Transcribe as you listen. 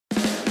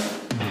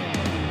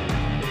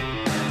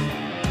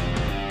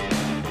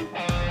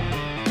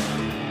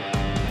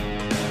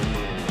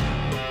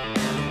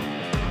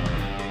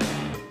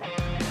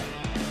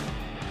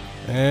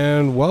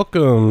And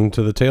welcome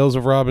to the Tales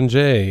of Rob and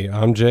Jay.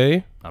 I'm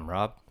Jay. I'm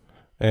Rob.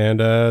 And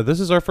this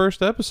is our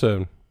first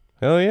episode.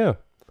 Hell yeah.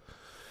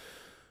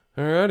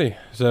 Alrighty.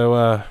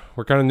 So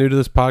we're kind of new to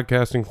this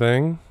podcasting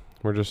thing.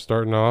 We're just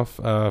starting off.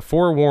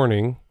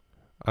 Forewarning,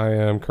 I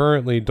am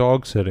currently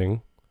dog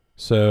sitting.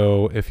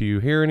 So if you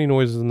hear any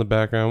noises in the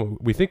background,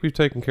 we think we've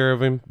taken care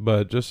of him.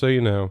 But just so you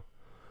know,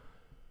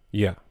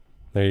 yeah,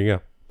 there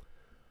you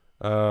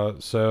go.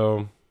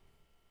 So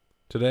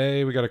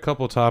today we got a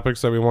couple of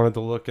topics that we wanted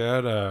to look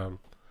at. We're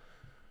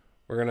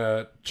going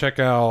to check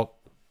out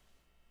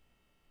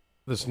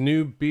this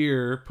new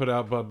beer put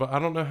out, but I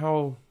don't know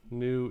how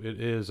new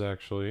it is,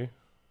 actually.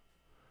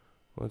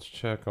 Let's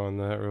check on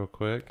that real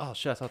quick. Oh,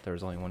 shit, I thought there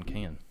was only one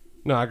can.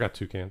 No, I got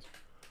 2 cans.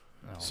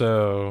 Oh.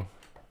 So,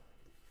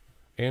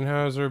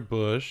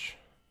 Anheuser-Busch.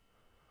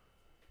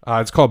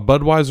 It's called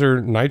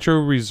Budweiser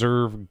Nitro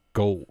Reserve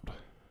Gold.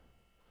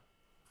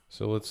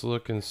 So let's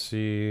look and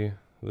see.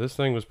 This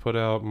thing was put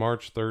out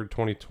March 3rd,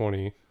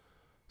 2020,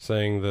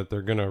 saying that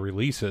they're going to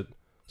release it.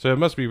 So it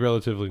must be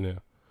relatively new.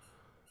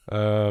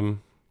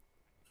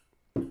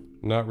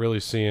 Not really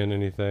seeing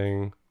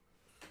anything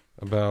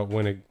about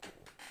when it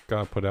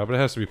got put out, but it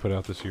has to be put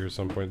out this year at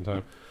some point in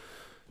time.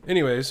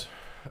 Anyways,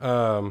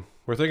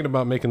 we're thinking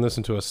about making this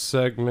into a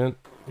segment.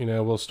 You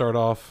know, we'll start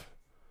off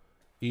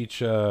each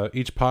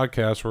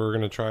podcast where we're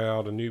going to try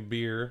out a new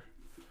beer.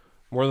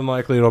 More than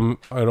likely,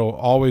 it'll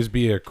always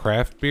be a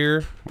craft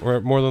beer,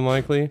 more than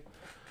likely.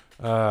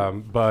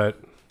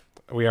 But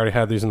we already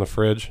had these in the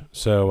fridge,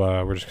 so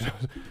we're just going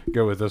to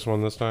go with this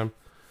one this time.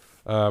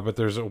 But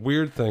there's a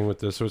weird thing with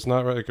this. So it's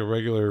not like a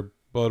regular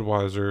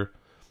Budweiser.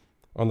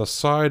 On the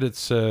side, it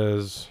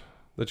says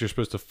that you're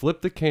supposed to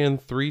flip the can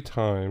 3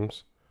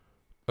 times,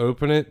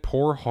 open it,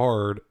 pour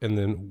hard, and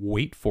then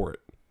wait for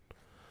it.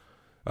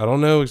 I don't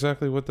know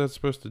exactly what that's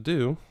supposed to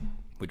do.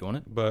 We doing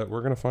it? But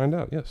we're going to find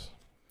out, yes.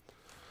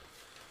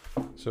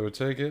 So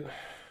take it.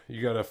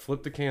 You got to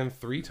flip the can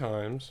 3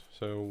 times.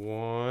 So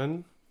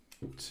 1,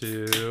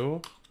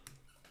 2,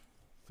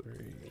 3.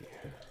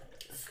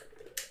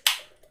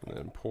 And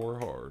then pour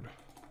hard.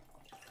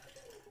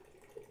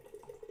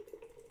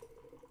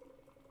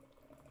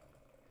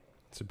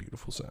 It's a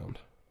beautiful sound.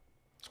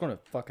 It's going to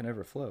fucking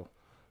overflow.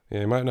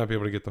 Yeah, you might not be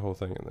able to get the whole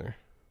thing in there.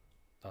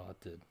 Oh, it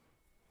did.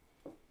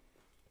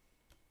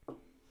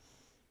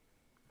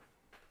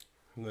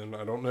 And then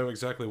I don't know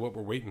exactly what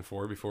we're waiting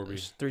for before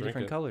There's we 3 drink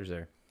different it. colors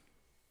there.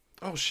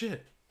 Oh,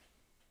 shit.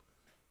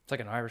 It's like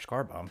an Irish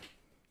car bomb.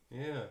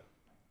 Yeah.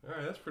 All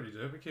right, that's pretty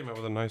dope. It came out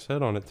with a nice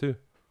head on it, too.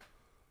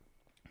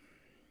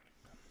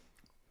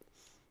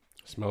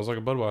 Smells like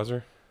a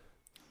Budweiser.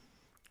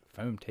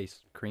 Foam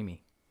tastes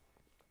creamy.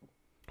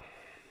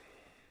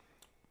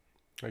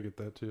 I get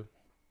that, too.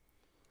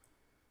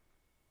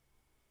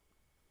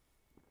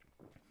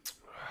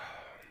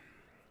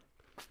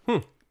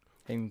 Ain't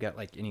even got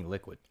like any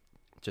liquid.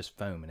 Just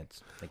foam and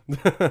it's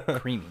like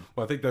creamy.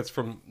 Well, I think that's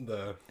from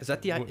the... Is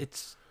that the...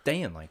 It's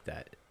staying like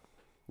that.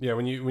 Yeah,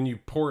 when you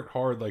pour it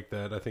hard like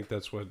that, I think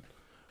that's what...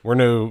 We're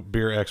no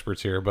beer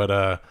experts here, but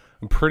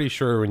I'm pretty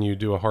sure when you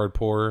do a hard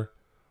pour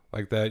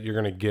like that, you're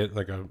going to get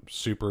like a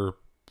super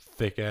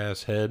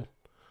thick-ass head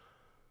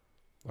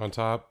on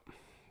top.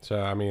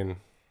 So, I mean,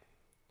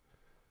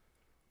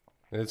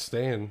 it's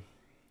staying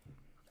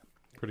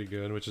pretty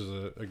good, which is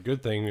a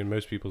good thing in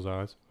most people's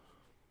eyes.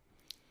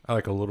 I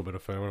like a little bit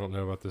of foam. I don't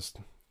know about this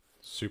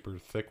super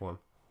thick one.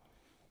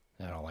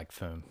 I don't like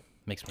foam.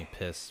 Makes me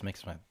piss.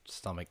 Makes my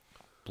stomach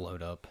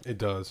bloat up. It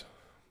does.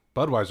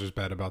 Budweiser's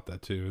bad about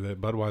that too.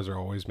 That Budweiser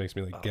always makes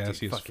me like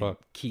gassy dude, as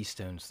fuck.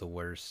 Keystone's the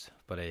worst,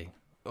 but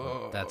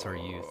that's our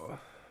youth.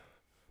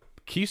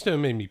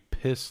 Keystone made me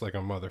piss like a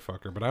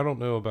motherfucker, but I don't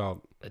know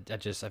about...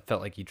 I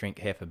felt like you drink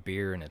half a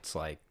beer and it's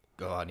like,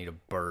 oh, I need a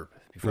burp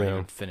before I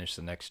even finish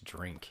the next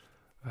drink.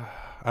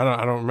 I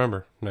don't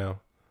remember now.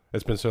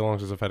 It's been so long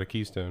since I've had a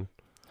Keystone.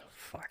 Oh,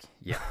 fuck.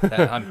 Yeah.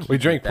 We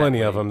drank plenty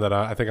of them that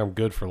I think I'm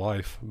good for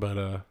life,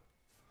 but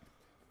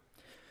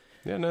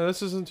yeah, no,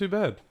 this isn't too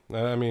bad.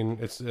 I mean,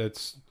 it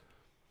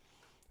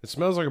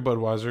smells like a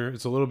Budweiser.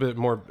 It's a little bit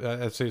more,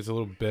 I'd say it's a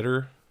little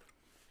bitter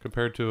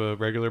compared to a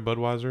regular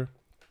Budweiser.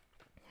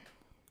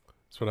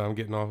 That's what I'm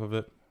getting off of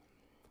it.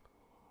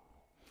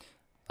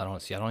 I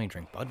don't even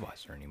drink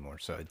Budweiser anymore,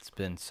 so it's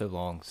been so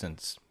long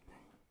since.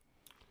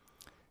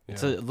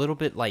 It's a little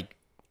bit like,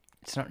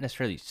 it's not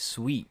necessarily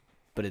sweet,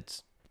 but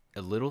it's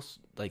a little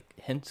like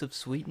hints of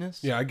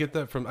sweetness. Yeah, I get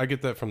that from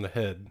the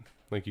head,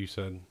 like you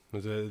said.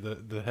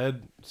 The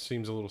head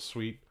seems a little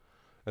sweet,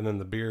 and then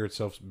the beer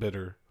itself's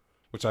bitter,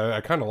 which I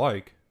kind of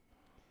like.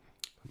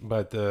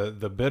 But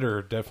the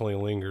bitter definitely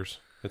lingers.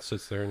 It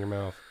sits there in your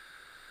mouth,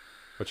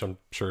 which I'm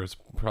sure is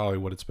probably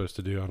what it's supposed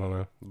to do. I don't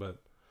know, but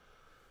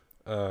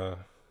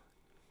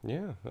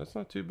yeah, that's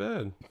not too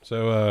bad.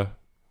 So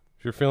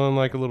if you're feeling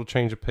like a little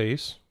change of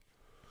pace,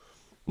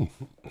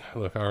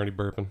 look, I already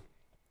burping.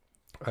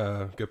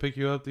 Go pick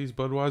you up these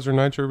Budweiser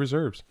Nitro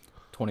Reserves.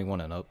 21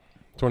 and up.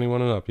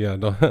 21 and up, yeah.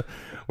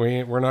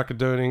 We're not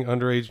condoning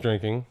underage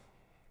drinking.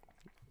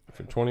 If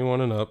you're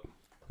 21 and up,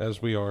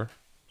 as we are,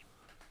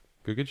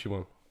 go get you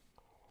one.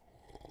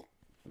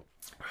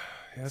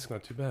 Yeah, that's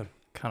not too bad.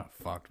 Kind of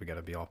fucked. We got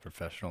to be all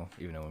professional,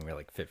 even though when we were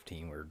like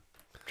 15, we are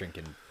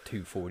drinking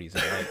 240s a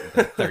night with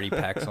like 30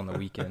 packs on the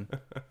weekend.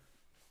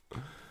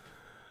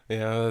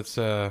 Yeah, that's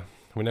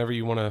whenever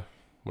you want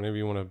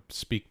to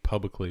speak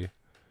publicly,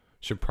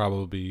 should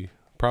probably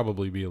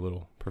be a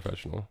little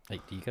professional.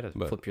 Like, you gotta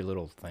flip your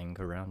little thing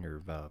around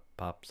your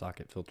pop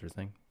socket filter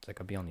thing. It's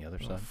like I'll be on the other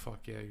side.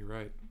 Fuck yeah, you're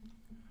right.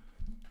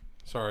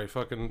 Sorry,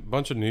 fucking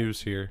bunch of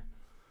news here.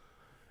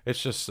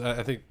 It's just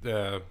I think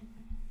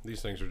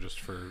these things are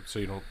just so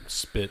you don't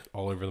spit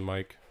all over the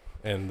mic,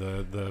 and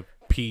the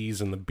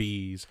P's and the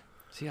B's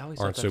See, I always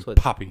aren't thought so that's what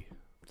poppy.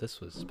 this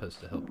was supposed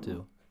to help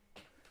too.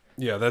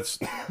 Yeah,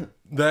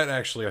 that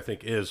actually I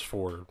think is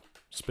for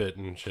spit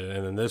and shit,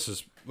 and then this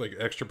is like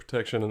extra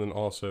protection, and then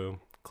also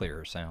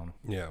Clearer sound.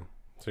 yeah,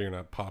 so you're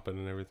not popping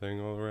and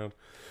everything all around.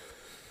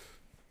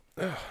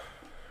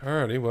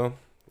 Alrighty, well,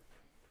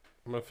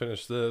 I'm gonna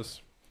finish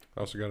this. I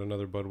also got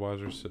another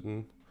Budweiser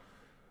sitting.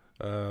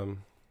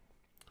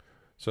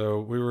 So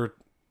we were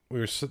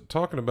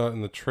talking about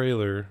in the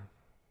trailer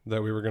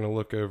that we were gonna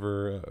look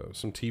over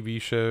some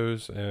TV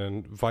shows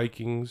and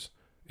Vikings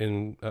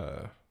in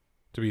to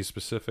be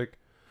specific.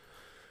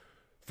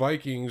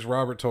 Vikings.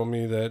 Robert told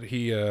me that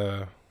he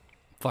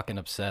Fucking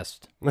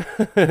obsessed.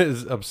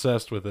 is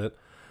obsessed with it,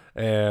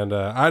 and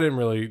I didn't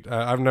really.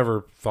 I've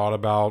never thought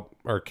about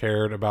or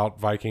cared about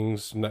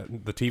Vikings,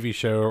 the TV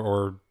show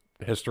or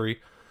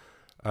history.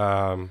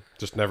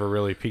 Just never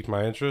really piqued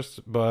my interest.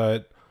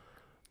 But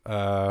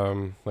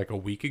like a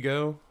week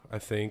ago, I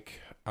think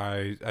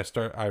I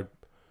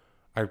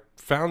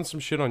found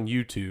some shit on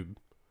YouTube,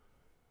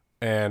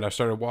 and I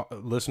started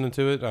listening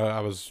to it.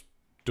 I was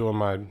doing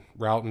my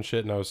route and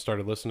shit, and I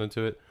started listening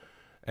to it.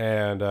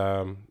 And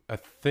I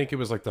think it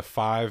was like the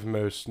 5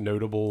 most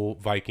notable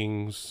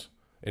Vikings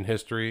in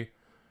history,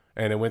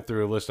 and it went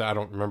through a list. I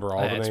don't remember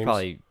all the names. It's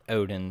probably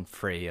Odin,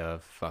 Freya,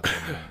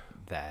 fucking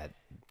that,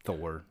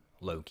 Thor,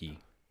 Loki.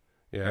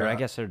 Yeah, Or I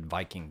guess they're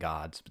Viking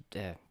gods. But,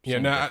 yeah.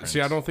 same No, difference.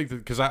 see, I don't think that,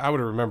 because I would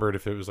have remembered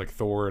if it was like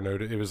Thor and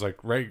Odin. It was like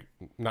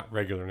not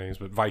regular names,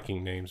 but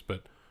Viking names,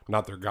 but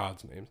not their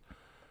gods' names.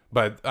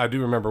 But I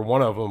do remember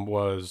one of them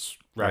was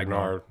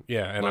Ragnar.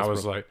 Yeah, and I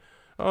was like,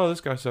 oh,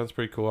 this guy sounds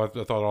pretty cool. I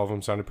thought all of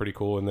them sounded pretty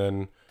cool. And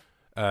then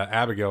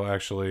Abigail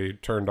actually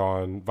turned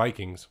on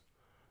Vikings,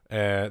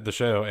 the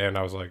show, and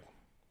I was like,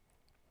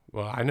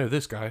 well, I know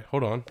this guy.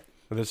 Hold on.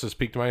 This has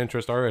piqued my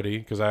interest already,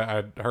 because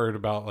I'd heard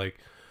about, like,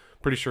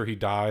 pretty sure he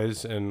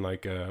dies in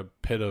like a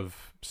pit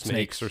of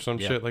snakes or some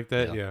shit like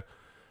that. Yeah.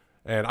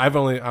 And I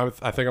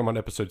think I'm on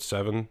episode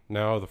 7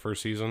 now of the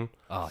first season.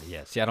 Oh,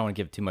 yeah. See, I don't want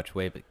to give too much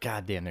away, but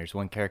goddamn, there's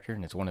one character,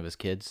 and it's one of his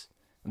kids.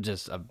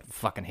 I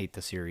fucking hate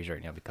the series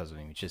right now because of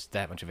him. It's just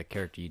that much of a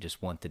character you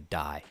just want to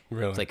die.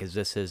 Really? It's like, is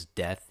this his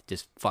death?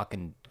 Just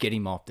fucking get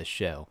him off the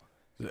show.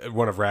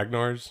 One of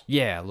Ragnar's?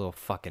 Yeah, a little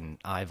fucking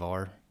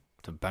Ivar.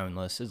 To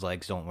boneless. His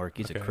legs don't work.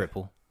 He's a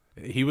cripple.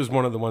 He was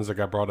one of the ones that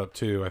got brought up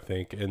too, I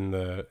think, in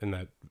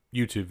that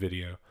YouTube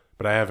video.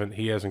 But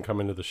he hasn't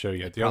come into the show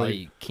yet.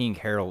 King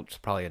Harold's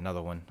probably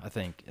another one. I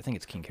think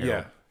it's King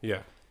Harold. Yeah.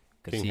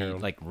 Because he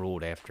like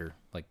ruled after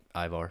like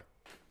Ivar.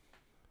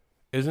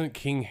 Isn't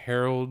King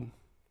Harold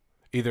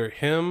either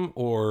him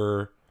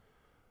or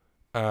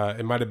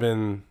it might have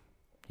been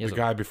the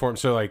guy before him?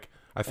 So like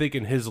I think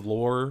in his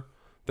lore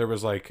there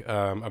was like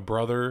a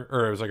brother,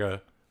 or it was like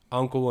a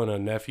uncle and a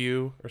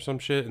nephew or some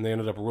shit, and they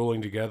ended up ruling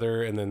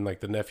together, and then like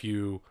the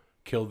nephew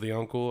killed the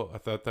uncle. I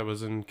thought that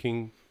was in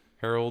King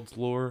Harold's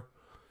lore.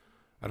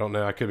 I don't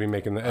know. I could be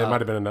making that. It might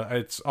have been.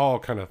 It's all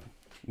kind of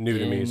new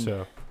to me.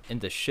 So in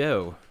the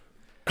show,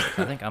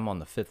 I think I'm on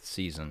the 5th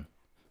season,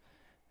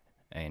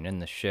 and in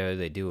the show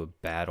they do a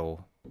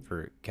battle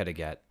for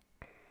Kattegat,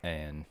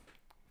 and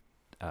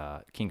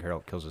King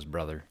Harold kills his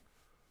brother.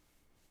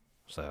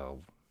 So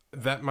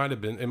that might have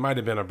been. It might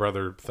have been a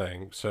brother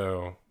thing.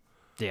 So.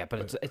 Yeah,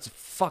 but it's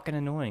fucking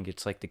annoying.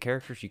 It's like the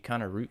characters you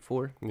kind of root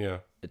for. Yeah.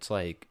 It's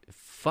like,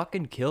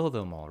 fucking kill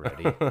them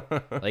already.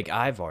 Like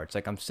Ivar. It's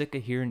like, I'm sick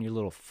of hearing your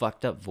little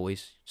fucked up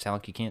voice. Sound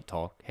like you can't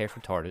talk. Half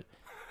retarded.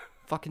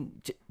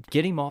 Fucking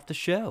get him off the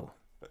show.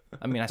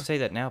 I mean, I say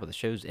that now, but the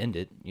show's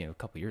ended, a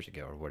couple years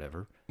ago or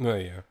whatever. Oh,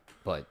 yeah.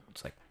 But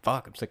it's like,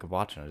 fuck, I'm sick of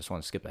watching. I just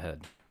want to skip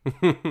ahead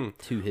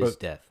to his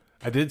death.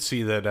 I did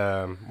see that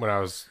when I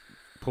was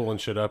pulling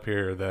shit up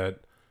here that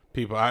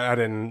people, I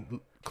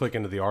didn't click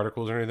into the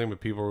articles or anything, but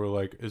people were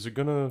like, is it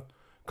gonna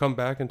come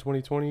back in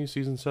 2020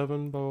 season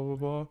 7, blah blah blah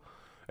blah?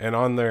 And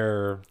on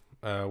their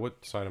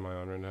what site am I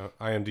on right now,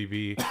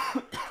 IMDb,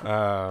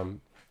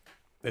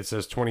 it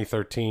says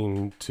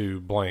 2013 to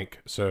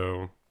blank,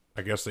 so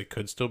I guess they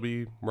could still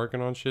be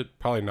working on shit.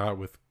 Probably not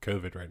with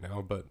COVID right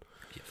now, but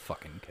yeah,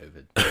 fucking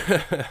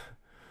COVID.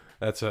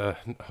 That's a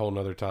whole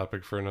nother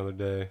topic for another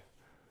day.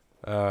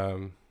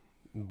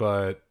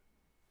 But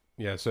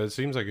yeah, so it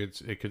seems like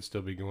it could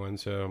still be going.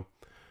 So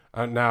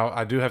now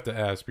I do have to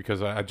ask,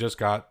 because I just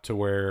got to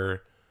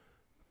where,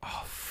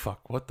 oh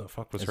fuck, what the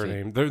fuck was her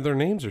name? Their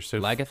names are so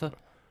Lagatha?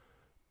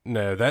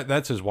 No,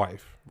 that's his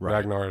wife, right.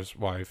 Ragnar's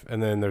wife,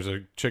 and then there's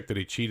a chick that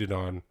he cheated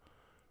on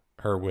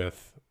her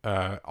with.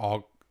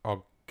 I'll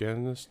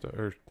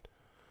or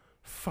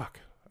fuck.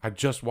 I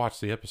just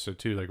watched the episode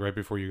too, like right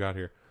before you got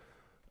here.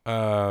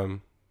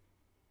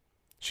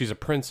 She's a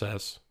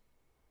princess.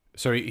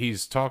 So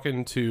he's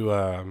talking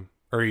to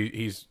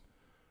he's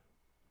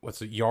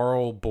what's it,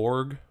 Jarl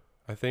Borg,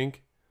 I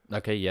think.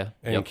 Okay, yeah.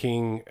 And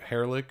King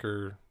Herlick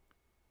or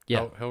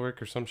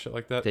Helric or some shit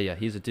like that. Yeah,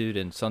 he's a dude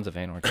in Sons of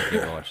Anarchy.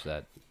 You can watch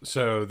that.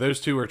 So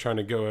those two are trying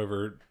to go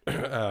over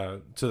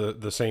to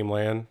the same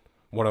land.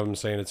 One of them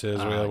saying it's his,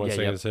 the other one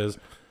saying it's his.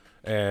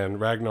 And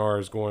Ragnar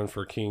is going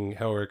for King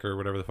Helric or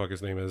whatever the fuck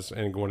his name is,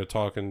 and going to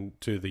talking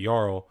to the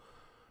Jarl.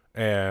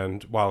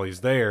 And while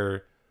he's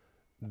there,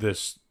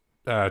 this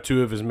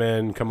two of his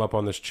men come up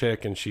on this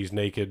chick, and she's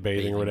naked,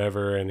 bathing or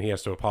whatever, and he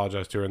has to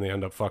apologize to her, and they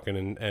end up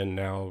fucking, and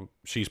now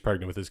she's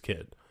pregnant with his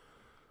kid.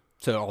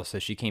 So also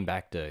she came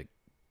back to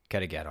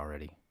Kattegat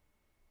already.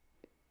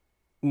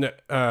 No,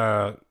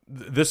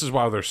 this is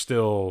while they're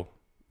still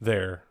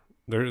there.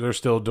 They're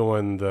still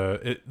doing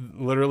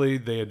literally,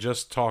 they had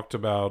just talked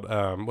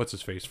about what's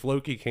his face.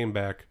 Floki came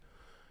back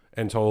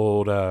and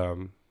told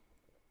the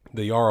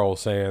Jarl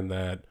saying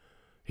that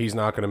he's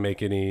not going to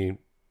make any.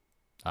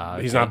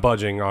 He's not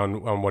budging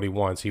on what he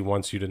wants. He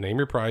wants you to name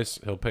your price.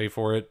 He'll pay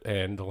for it,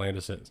 and the land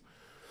is his.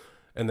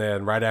 And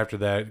then right after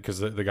that, because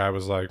the guy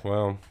was like,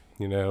 well,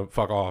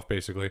 fuck off,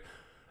 basically.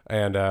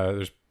 And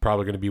there's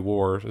probably going to be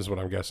war, is what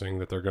I'm guessing,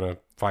 that they're going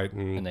to fight.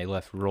 And they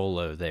left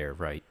Rollo there,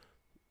 right?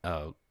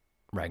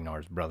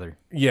 Ragnar's brother.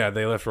 Yeah,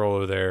 they left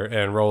Rollo there,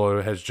 and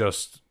Rollo has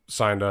just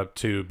signed up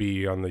to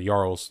be on the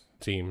Jarl's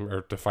team,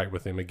 or to fight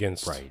with him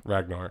against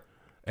Ragnar.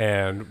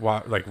 And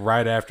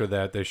right after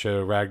that, they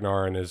show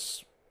Ragnar and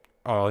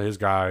all his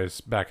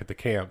guys back at the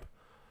camp,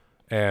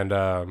 and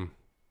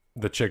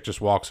the chick just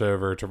walks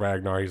over to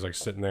Ragnar. He's like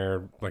sitting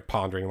there, like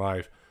pondering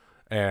life,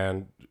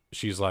 and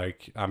she's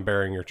like, "I'm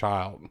burying your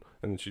child,"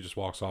 and then she just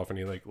walks off, and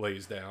he like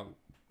lays down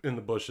in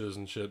the bushes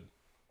and shit.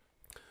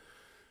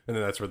 And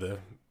then that's where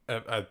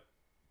I'm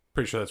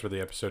pretty sure that's where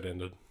the episode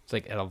ended. It's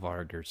like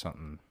Edelvard or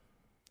something.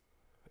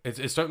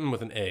 It's something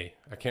with an A.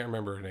 I can't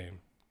remember her name.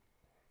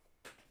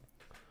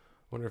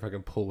 Wonder if I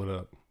can pull it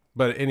up.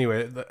 But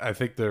anyway, I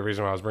think the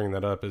reason why I was bringing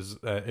that up is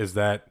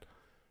that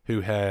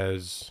who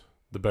has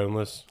the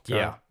boneless guy?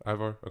 Yeah.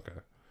 Ivar? Okay.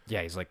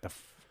 Yeah, he's like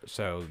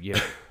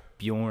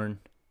Bjorn.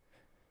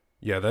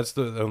 Yeah, that's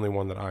the only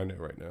one that I know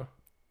right now.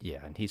 Yeah,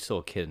 and he's still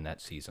a kid in that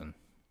season.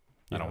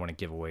 Yeah. I don't want to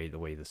give away the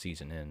way the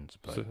season ends,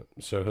 but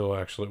so we'll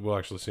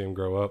actually see him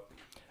grow up.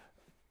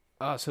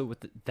 So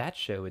with that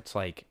show, it's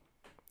like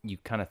you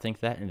kind of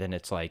think that, and then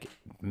it's like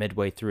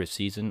midway through a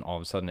season, all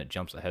of a sudden it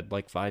jumps ahead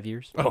like 5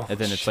 years, and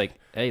then it's like,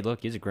 hey,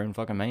 look, he's a grown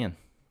fucking man.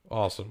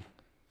 Awesome.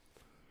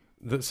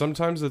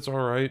 Sometimes it's all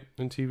right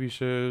in TV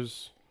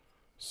shows,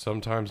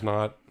 sometimes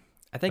not.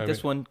 I think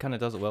this one kind of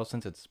does it well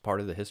since it's part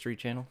of the History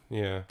Channel.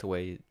 Yeah. The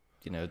way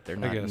they're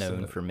not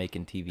known for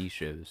making TV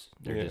shows.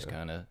 They're just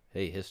kind of,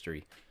 hey,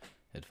 history.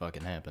 It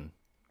fucking happened.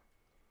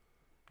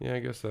 Yeah, I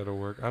guess that'll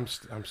work. I'm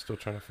still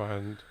trying to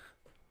find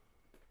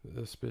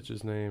this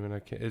bitch's name, and I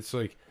can't. It's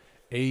like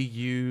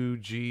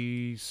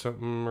AUG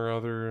something or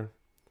other.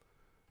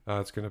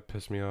 It's gonna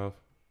piss me off.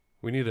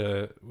 We need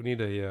a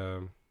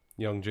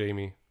young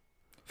Jamie,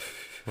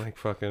 like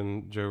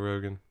fucking Joe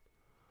Rogan.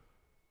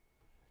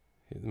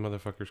 The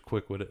motherfucker's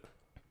quick with it.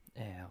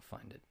 Yeah, I'll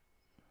find it.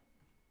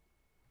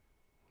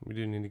 We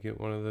do need to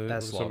get one of those.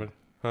 Aslog.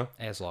 Huh?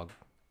 Aslog.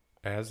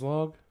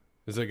 Aslog?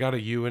 Is it got a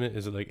U in it?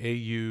 Is it like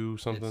AU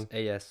something?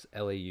 It's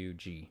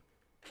ASLAUG.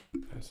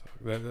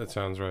 That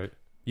sounds right.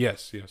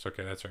 Yes.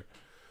 Okay, that's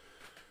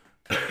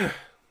right.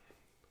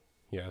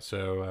 Yeah.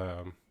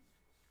 So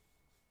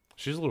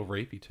she's a little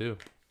rapey too.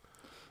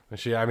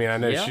 I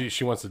know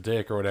she wants a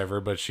dick or whatever,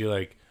 but she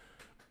like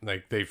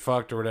they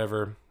fucked or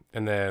whatever,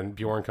 and then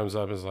Bjorn comes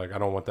up and is like, I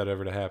don't want that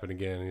ever to happen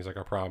again. And he's like,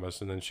 I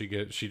promise. And then she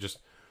just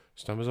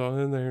stumbles on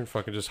in there and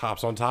fucking just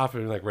hops on top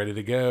of him like ready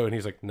to go, and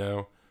he's like,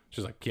 no.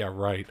 She's like, yeah,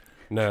 right.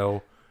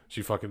 No.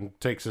 She fucking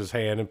takes his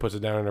hand and puts it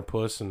down in her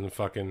puss and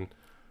fucking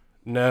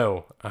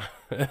no.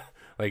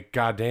 Like,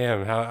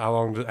 goddamn,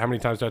 how many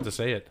times do I have to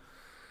say it?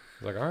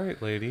 I was like, all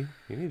right, lady,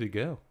 you need to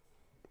go.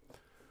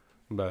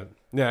 But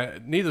yeah,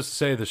 needless to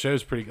say, the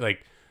show's pretty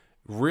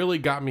really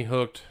got me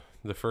hooked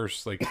the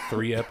first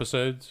 3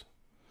 episodes.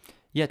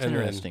 Yeah, it's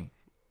interesting.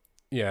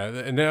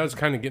 And now it's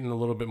kind of getting a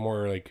little bit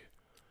more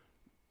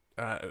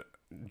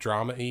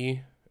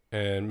drama-y,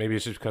 and maybe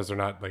it's just because they're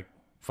not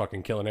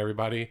fucking killing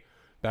everybody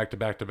back to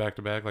back to back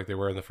to back like they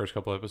were in the first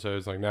couple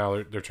episodes. Like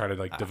now they're trying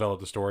to develop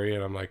the story,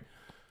 and I'm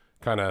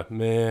kind of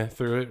meh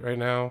through it right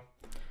now.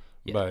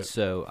 Yeah, but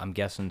so I'm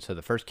guessing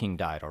the first king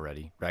died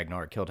already.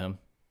 Ragnar killed him.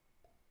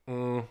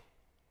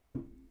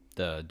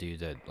 The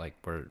dude that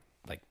were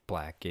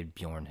black gave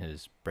Bjorn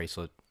his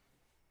bracelet.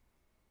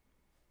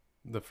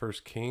 The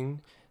first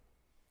king?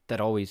 That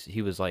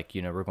he was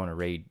we're going to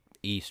raid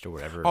east or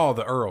whatever. Oh,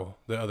 the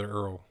other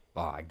Earl.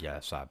 Oh, I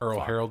guess.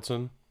 Earl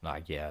Haraldson? I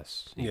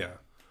guess. Yeah.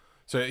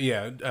 So,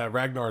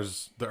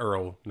 Ragnar's the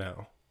Earl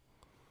now.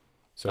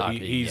 So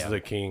he's the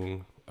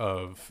king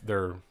of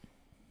their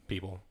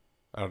people.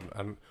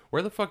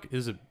 Where the fuck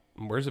is it?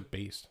 Where's it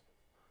based?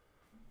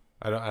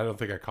 I don't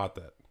think I caught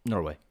that.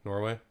 Norway.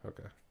 Norway?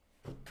 Okay.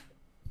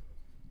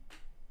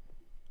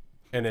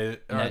 And In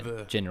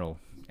that general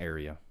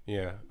area.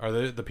 Yeah. Are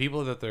the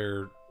people that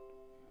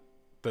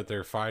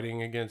they're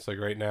fighting against, like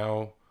right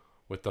now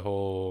with the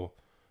whole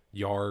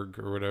Yarg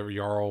or whatever,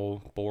 Jarl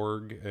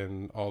Borg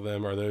and all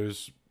them, are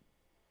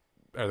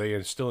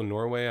they still in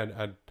Norway?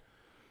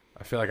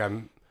 I feel like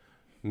I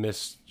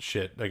miss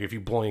shit. Like if you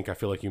blink, I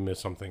feel like you miss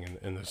something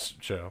in this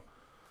show.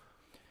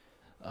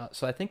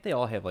 So I think they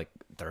all have like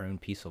their own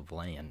piece of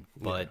land,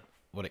 but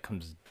what it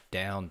comes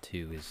down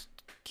to is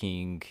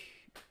King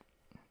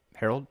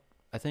Harold.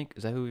 I think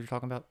is that who we were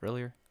talking about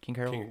earlier? King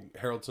Harold. King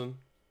Haraldson.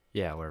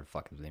 Yeah, whatever the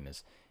fuck his name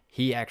is.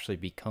 He actually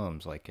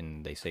becomes like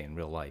they say in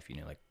real life,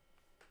 like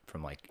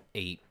from like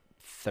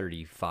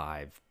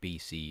 835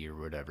 BC or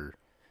whatever,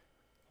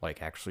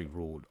 like actually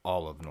ruled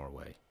all of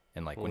Norway.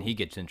 And like when he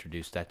gets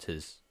introduced, that's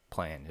his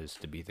plan, is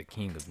to be the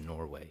king of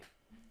Norway.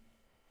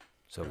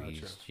 So Gotcha.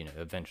 he's,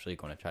 eventually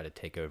going to try to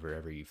take over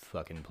every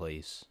fucking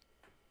place.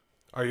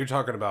 Oh, you're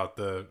talking about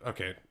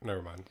okay,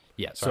 never mind.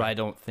 Yeah, Sorry.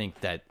 so I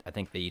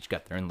think they each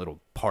got their own little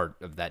part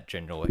of that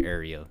general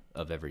area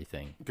of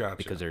everything. Gotcha.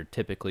 Because they're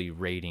typically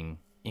raiding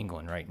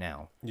England right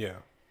now. Yeah.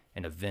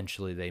 And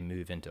eventually they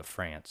move into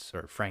France,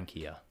 or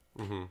Francia,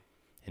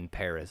 in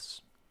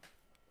Paris.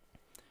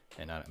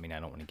 And I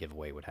don't want to give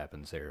away what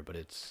happens there, but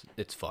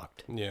it's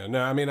fucked. Yeah,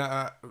 no, I mean,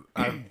 I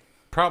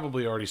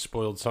probably already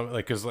spoiled something,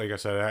 like, because, like I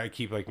said, I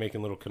keep, like,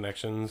 making little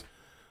connections.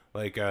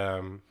 Like,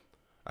 I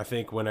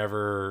think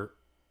whenever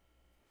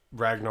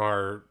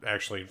Ragnar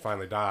actually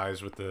finally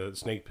dies with the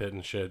snake pit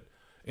and shit,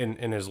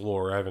 in his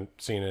lore, I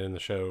haven't seen it in the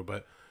show,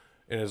 but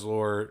in his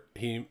lore,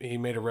 he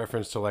made a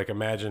reference to, like,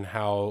 imagine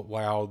how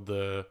loud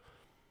the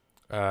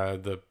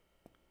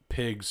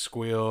pigs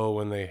squeal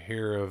when they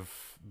hear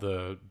of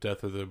the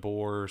death of the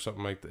boar or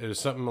something like that. It was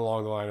something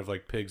along the line of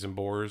like pigs and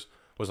boars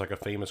was like a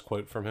famous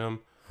quote from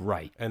him.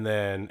 Right. And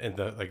then in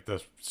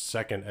the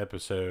second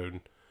episode,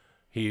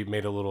 he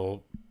made a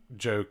little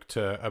joke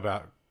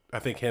about, I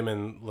think him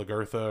and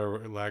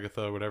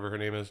Lagertha, whatever her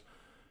name is,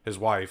 his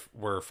wife,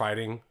 were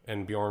fighting,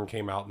 and Bjorn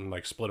came out and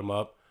like split them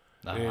up.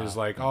 And he was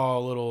like,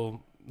 "Oh,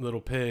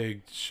 little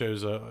pig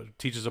teaches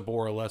a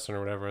boar a lesson," or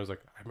whatever. I was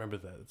like, I remember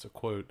that. It's a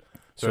quote.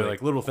 So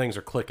like little things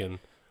are clicking.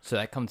 So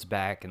that comes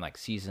back in like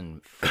season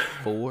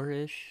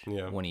 4-ish,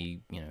 Yeah. when he,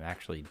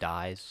 actually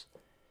dies,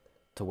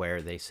 to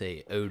where they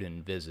say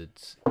Odin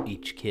visits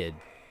each kid,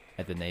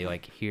 and then they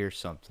like hear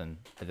something,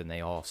 and then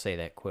they all say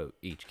that quote,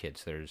 each kid.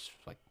 So there's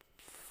like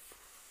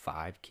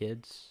 5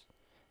 kids,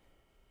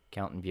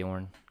 counting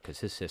Bjorn, because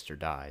his sister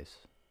dies.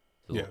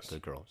 The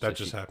girl. That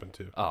just happened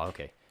too. Oh,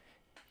 okay.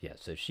 Yeah,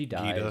 so she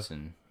dies,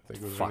 and I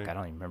think was her fuck, name. I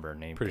don't even remember her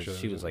name. Pretty 'cause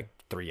sure she that was was like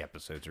 3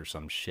 episodes or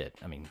some shit.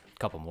 I mean, a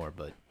couple more,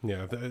 but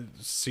Yeah,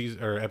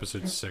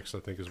 episode 6, I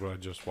think, is what I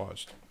just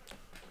watched.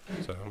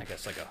 So I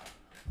guess like a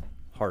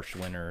harsh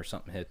winter or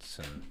something hits,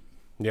 and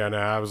yeah, no,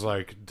 I was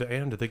like,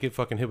 damn, did they get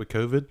fucking hit with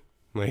COVID?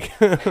 Like,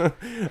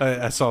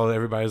 I saw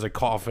everybody was like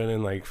coughing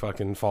and like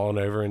fucking falling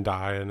over and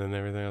dying and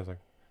everything. I was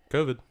like,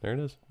 COVID, there it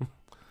is.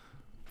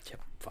 yeah,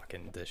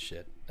 fucking this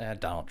shit.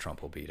 Donald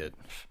Trump will beat it.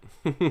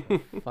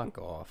 Fuck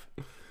off.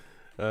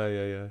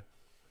 Yeah.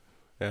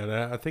 And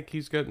I think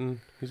he's getting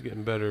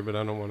better, but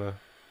I don't want to.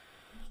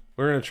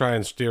 We're gonna try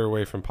and steer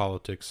away from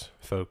politics,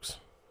 folks.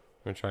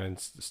 We're gonna try and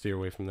steer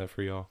away from that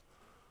for y'all.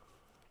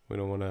 We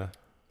don't want to.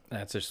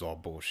 That's just all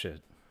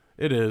bullshit.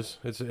 It is.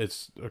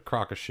 It's a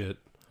crock of shit.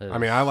 I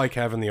mean, I like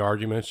having the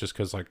arguments just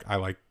because, like, I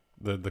like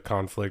the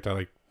conflict. I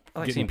like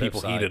getting seeing both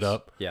people heated sides.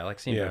 up. Yeah, I like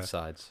seeing both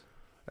sides.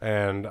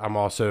 And I'm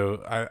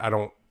also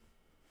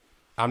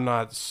I'm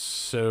not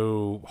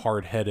so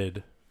hard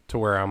headed to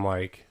where I'm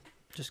like,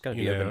 Just gotta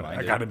be open-minded.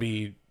 I gotta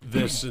be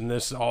this and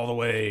this all the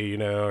way,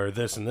 or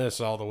this and this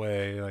all the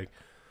way. Like,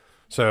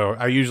 so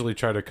I usually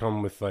try to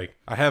come with like,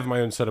 I have my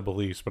own set of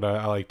beliefs, but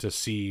I like to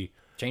see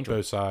Change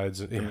both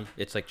sides. For me,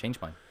 it's like change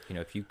mine.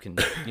 If you can,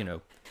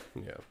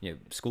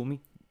 school me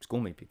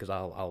because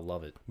I'll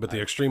love it. But the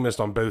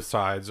extremist on both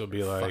sides will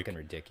be like, fucking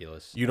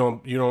ridiculous. You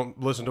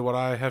don't listen to what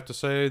I have to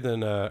say,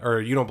 then or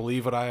you don't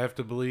believe what I have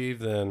to believe,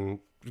 then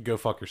go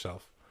fuck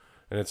yourself.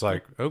 And it's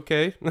like,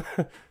 okay,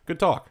 good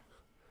talk.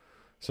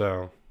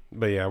 So,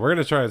 but yeah, we're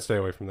gonna try and stay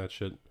away from that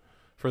shit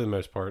for the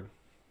most part.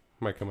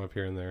 Might come up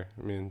here and there.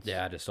 I mean,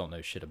 yeah, I just don't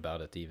know shit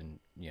about it. Even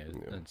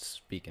and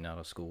speaking out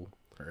of school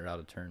or out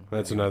of turn.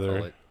 That's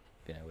another.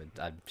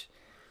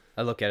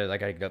 I look at it. I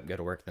gotta go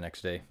to work the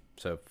next day.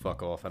 So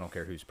fuck off. I don't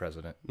care who's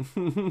president.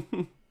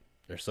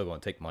 They're still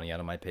going to take money out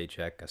of my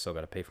paycheck. I still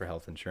got to pay for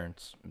health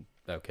insurance.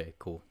 Okay,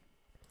 cool.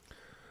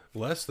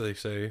 Less, they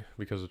say,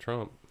 because of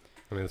Trump.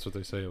 I mean, that's what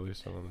they say, at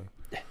least. I don't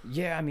know.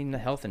 Yeah, I mean, the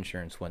health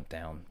insurance went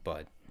down,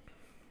 but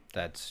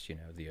that's,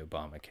 the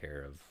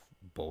Obamacare of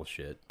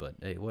bullshit. But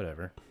hey,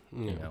 whatever.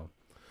 Yeah.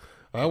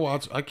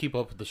 I keep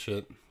up with the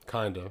shit,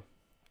 kind of.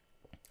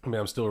 I mean,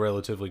 I'm still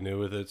relatively new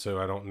with it,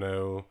 so I don't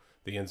know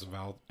the ins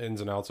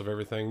and outs of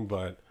everything,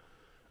 but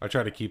I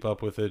try to keep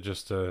up with it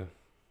just to,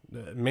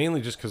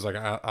 mainly just because, like,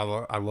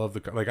 I love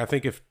I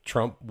think if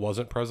Trump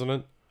wasn't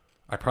president,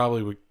 I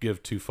probably would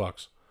give 2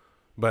 fucks.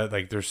 but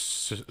like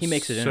there's He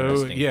makes it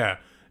interesting. Yeah,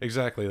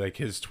 exactly. Like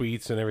his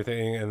tweets and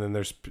everything, and then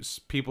there's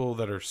people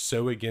that are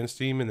so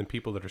against him, and then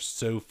people that are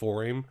so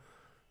for him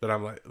that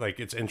I'm like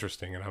it's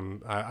interesting,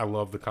 and I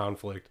love the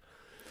conflict.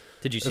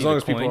 Did you see as long the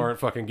as coin? people aren't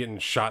fucking getting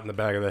shot in the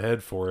back of the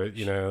head for it,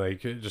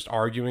 like just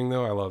arguing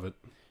though, I love it.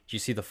 Did you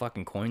see the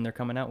fucking coin they're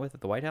coming out with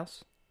at the White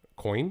House?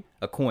 Coin?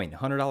 A coin,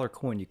 $100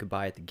 coin you could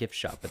buy at the gift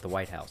shop at the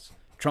White House.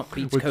 Trump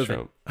beats With COVID.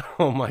 Trump.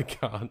 Oh my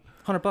god,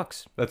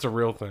 $100. that's a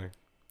real thing.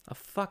 A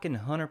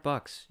fucking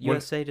 $100.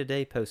 USA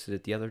Today posted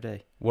it the other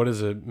day. What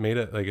is it made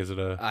of? Like, is it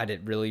a? I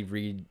didn't really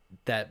read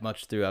that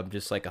much through. I'm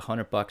just like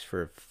 $100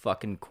 for a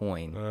fucking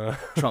coin.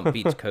 Trump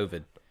beats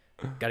COVID.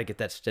 Got to get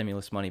that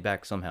stimulus money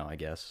back somehow, I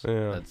guess.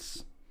 Yeah.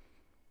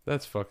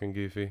 That's fucking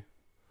goofy.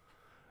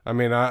 I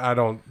mean, I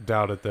don't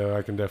doubt it though.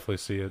 I can definitely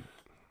see it.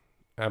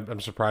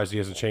 I'm surprised he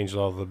hasn't changed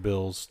all the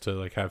bills to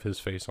like have his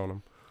face on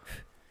them,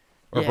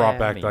 or brought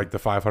back like the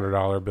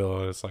 $500 bill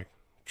and it's like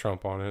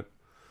Trump on it.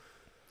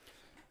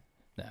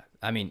 No,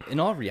 I mean, in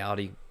all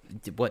reality,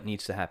 what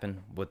needs to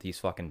happen with these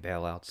fucking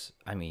bailouts?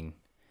 I mean,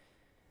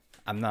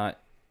 I'm not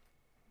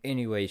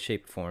any way,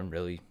 shape, or form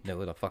really know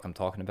what the fuck I'm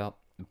talking about,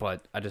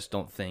 but I just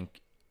don't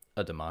think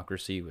a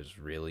democracy was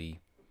really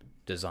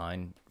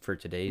designed for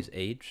today's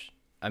age.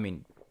 I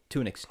mean,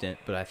 to an extent,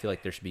 but I feel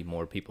like there should be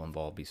more people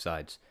involved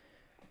besides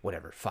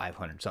whatever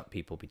 500 something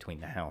people between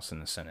the House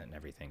and the Senate and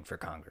everything for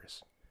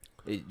Congress.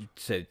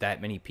 So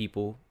that many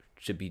people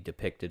should be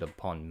depicted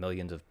upon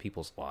millions of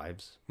people's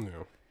lives.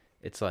 Yeah.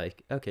 It's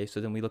like, okay,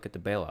 so then we look at the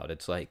bailout.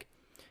 It's like,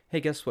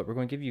 hey, guess what? We're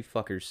going to give you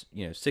fuckers,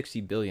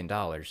 $60 billion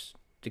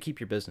to keep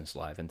your business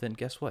alive. And then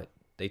guess what?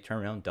 They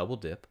turn around, double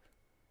dip,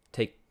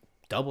 take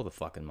double the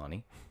fucking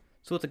money.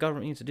 So what the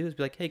government needs to do is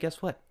be like, hey,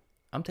 guess what?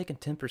 I'm taking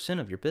 10%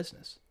 of your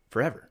business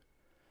forever.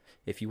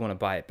 If you want to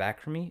buy it back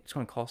from me, it's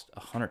going to cost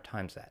 100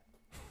 times that.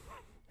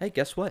 Hey,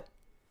 guess what?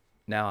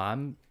 Now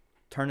I'm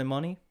turning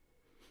money.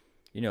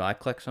 I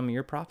collect some of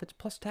your profits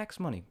plus tax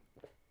money.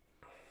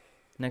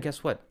 Now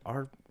guess what?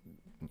 Our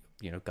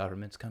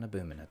government's kind of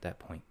booming at that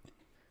point.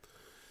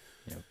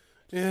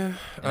 Yeah.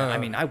 I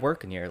mean, I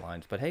work in the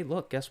airlines, but hey,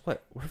 look, guess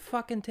what? We're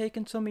fucking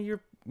taking some of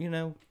your,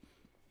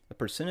 a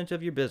percentage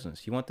of your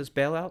business. You want this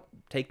bailout?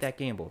 Take that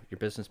gamble. Your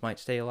business might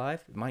stay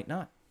alive. It might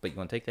not. But you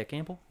want to take that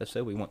gamble? That's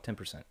so we want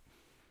 10%.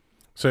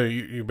 So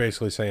you're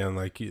basically saying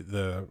like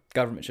the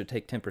government should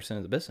take 10%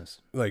 of the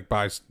business. Like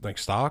buy like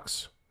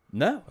stocks?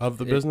 No. Of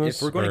the business?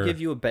 If we're going to give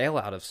you a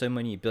bailout of so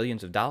many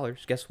billions of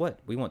dollars, guess what?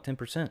 We want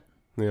 10%.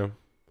 Yeah.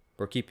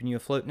 We're keeping you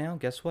afloat now.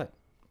 Guess what?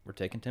 We're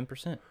taking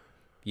 10%.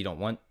 You don't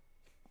want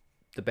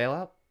the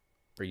bailout,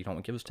 or you don't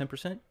want to give us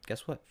 10%?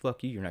 Guess what?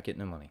 Fuck you. You're not getting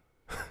no money.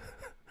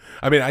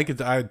 I mean, I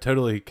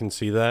totally can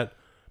see that.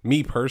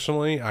 Me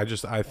personally, I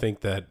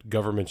think that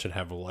government should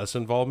have less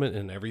involvement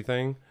in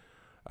everything.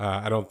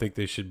 I don't think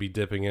they should be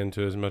dipping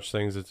into as much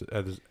things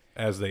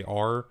as they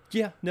are.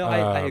 Yeah, no,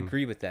 I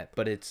agree with that.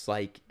 But it's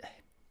like,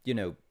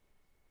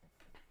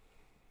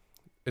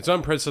 it's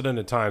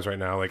unprecedented times right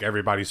now. Like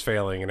everybody's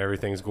failing and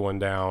everything's going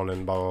down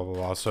and blah, blah, blah,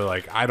 blah. So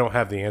like, I don't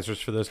have the answers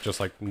for this,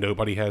 just like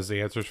nobody has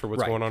the answers for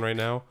what's going on right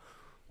now.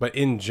 But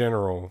in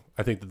general,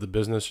 I think that the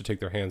business should take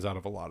their hands out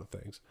of a lot of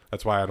things.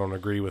 That's why I don't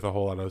agree with a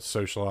whole lot of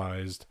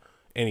socialized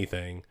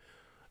anything.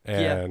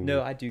 And yeah,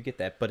 no, I do get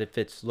that. But if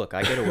it's, look,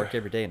 I go to work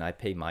every day and I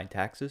pay my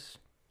taxes,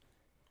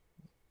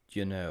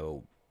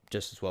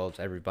 just as well as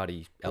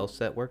everybody else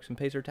that works and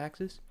pays their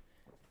taxes.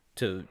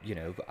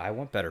 I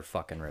want better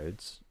fucking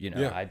roads.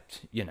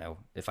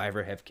 If I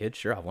ever have kids,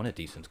 sure, I want a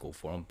decent school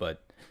for them.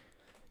 But,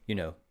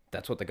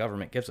 that's what the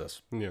government gives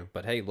us. Yeah.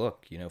 But hey,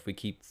 look, if we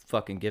keep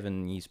fucking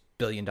giving these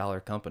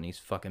billion-dollar companies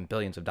fucking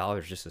billions of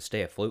dollars just to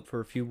stay afloat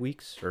for a few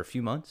weeks or a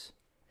few months,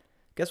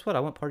 guess what? I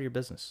want part of your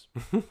business.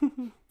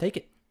 Take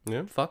it.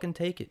 Yeah. Fucking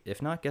take it.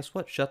 If not, guess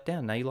what? Shut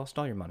down. Now you lost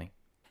all your money.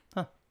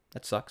 Huh.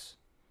 That sucks.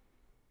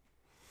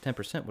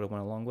 10% would have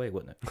went a long way,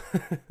 wouldn't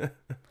it?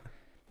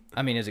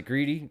 I mean, is it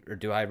greedy, or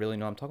do I really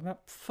know what I'm talking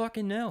about?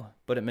 Fucking no.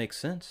 But it makes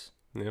sense.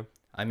 Yeah.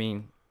 I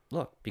mean,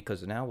 look,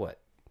 because now what?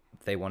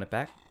 If they want it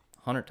back,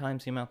 100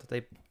 times the amount that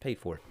they paid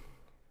for it.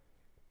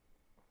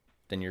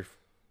 Then you're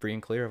free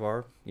and clear of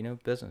our,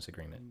 business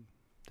agreement.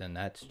 Then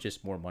that's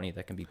just more money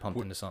that can be pumped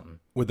into something.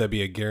 Would that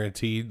be a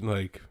guaranteed,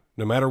 like,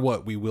 no matter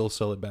what, we will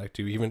sell it back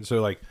to you? Even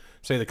so, like,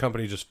 say the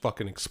company just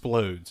fucking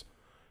explodes.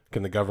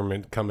 Can the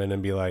government come in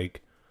and be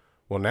like,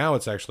 well, now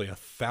it's actually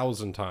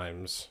 1,000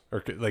 times?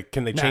 Or, like,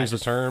 can they change the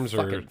terms?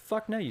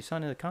 Fuck no, you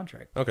signed a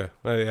contract. Okay.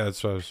 Yeah,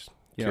 that's what I was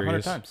curious.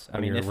 100 times. I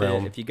mean,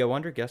 if you go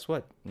under, guess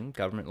what?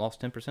 Government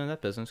lost 10% of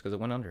that business because it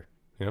went under.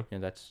 Yeah.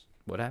 That's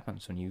what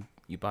happens when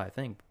you buy a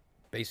thing.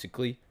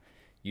 Basically,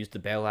 use the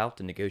bailout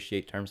to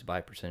negotiate terms to buy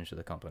a percentage of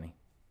the company.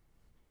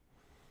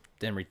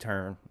 Then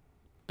return,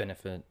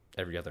 benefit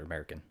every other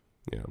American.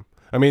 Yeah.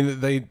 I mean,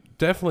 they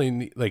definitely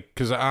need, like,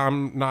 because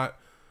I'm not,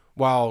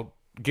 while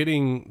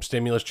getting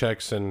stimulus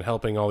checks and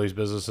helping all these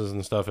businesses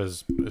and stuff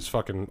is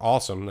fucking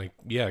awesome. Like,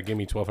 yeah, give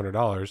me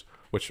 $1,200,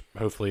 which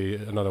hopefully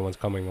another one's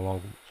coming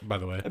along, by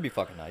the way. That'd be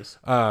fucking nice.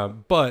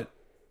 But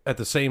at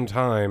the same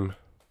time,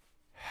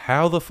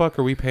 how the fuck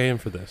are we paying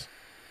for this?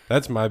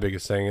 That's my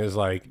biggest thing is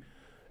like,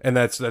 And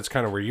that's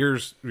kind of where your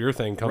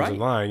thing comes in Right.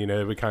 line. You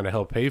know, we kind of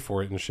help pay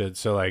for it and shit.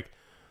 So like,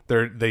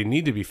 they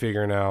need to be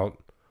figuring out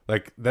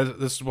like that.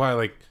 This is why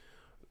like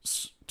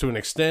to an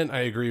extent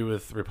I agree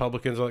with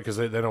Republicans on it because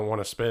they don't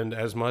want to spend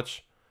as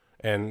much,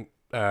 and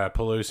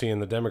Pelosi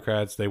and the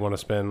Democrats they want to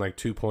spend like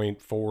 2.4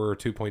 or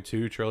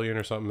 2.2 trillion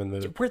or something in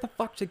the. Where the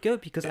fuck to go?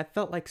 Because I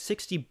felt like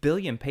 60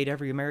 billion paid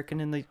every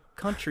American in the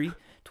country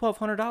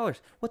 $1,200.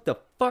 What the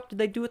fuck did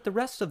they do with the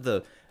rest of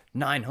the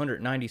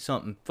 990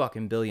 something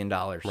fucking $billion?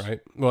 Right.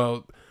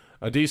 Well,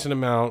 a decent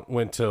amount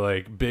went to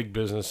like big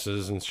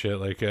businesses and shit,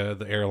 like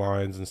the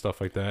airlines and stuff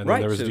like that. And Right,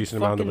 then there was a so decent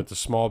amount that fucking- went to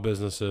small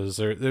businesses.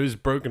 It was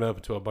broken up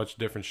into a bunch of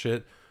different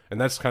shit,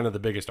 and that's kind of the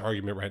biggest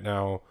argument right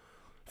now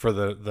for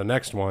the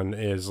next one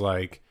is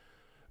like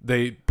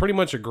they pretty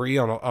much agree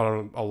on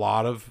a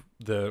lot of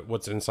the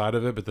what's inside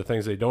of it, but the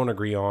things they don't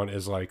agree on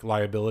is like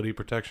liability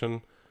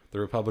protection. The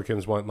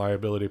Republicans want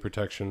liability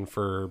protection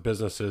for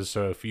businesses,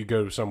 so if you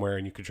go somewhere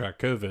and you contract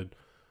COVID,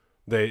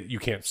 you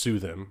can't sue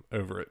them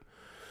over it.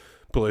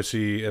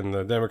 Pelosi and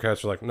the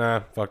Democrats are like,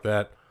 nah, fuck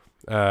that.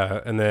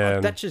 And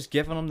then That's just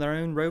giving them their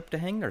own rope to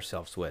hang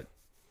themselves with.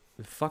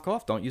 Fuck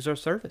off. Don't use our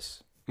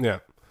service. yeah,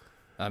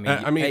 I mean,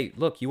 I mean- hey,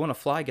 look, you want to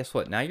fly? Guess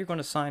what? Now you're going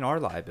to sign our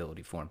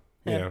liability form.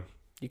 yeah,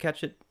 You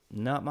catch it?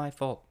 Not my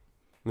fault.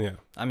 yeah.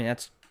 I mean,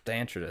 that's the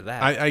answer to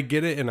that. I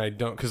get it, and I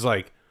don't because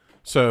like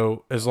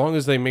so as long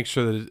as they make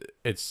sure that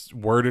it's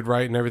worded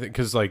right and everything,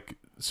 because like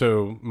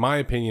so my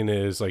opinion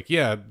is like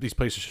yeah, these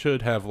places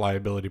should have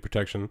liability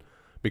protection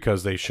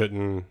because they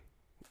shouldn't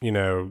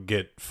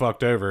get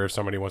fucked over if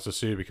somebody wants to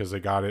sue because they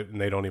got it and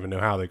they don't even know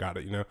how they got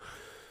it,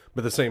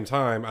 But at the same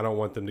time, I don't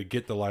want them to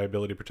get the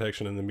liability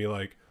protection and then be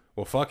like,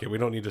 well, fuck it, we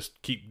don't need to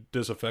keep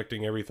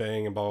disinfecting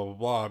everything and blah blah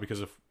blah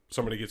because if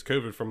somebody gets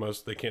COVID from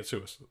us, they can't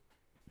sue us.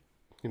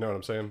 You know what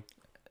I'm saying?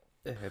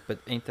 But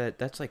ain't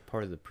that's like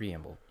part of the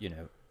preamble,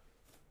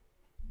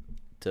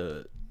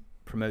 to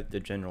promote the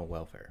general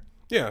welfare.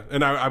 Yeah,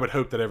 and I would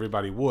hope that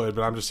everybody would,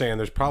 but I'm just saying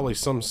there's probably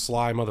some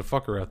sly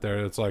motherfucker out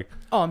there that's like,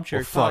 Oh, I'm sure.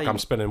 well, it's fuck, probably- I'm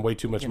spending way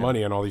too much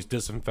money on all these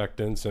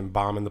disinfectants and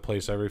bombing the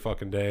place every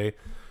fucking day.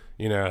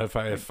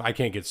 If I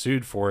can't get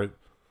sued for it,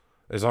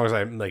 as long as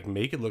I like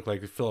make it look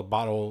like fill a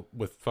bottle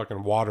with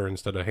fucking water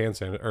instead of hand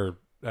sanitizer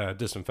or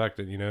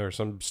disinfectant, or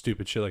some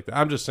stupid shit like that.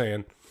 I'm just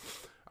saying,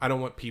 I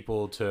don't want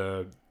people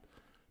to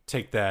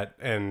take that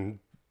and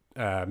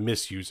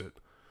misuse it.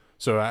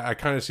 So I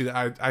kind of see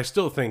that. I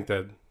still think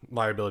that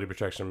liability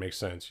protection makes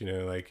sense.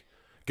 Like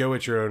go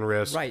at your own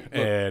risk, Right, look.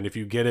 and if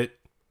you get it,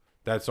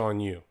 that's on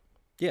you.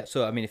 Yeah,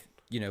 so I mean, if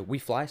we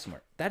fly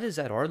somewhere, that is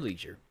at our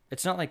leisure.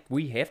 It's not like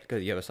we have to go to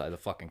the other side of the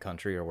fucking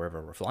country or wherever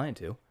we're flying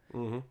to.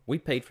 Mm-hmm. We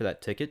paid for that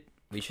ticket.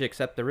 We should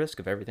accept the risk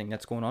of everything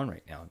that's going on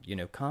right now.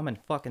 Common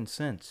fucking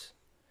sense.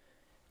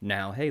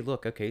 Now, hey,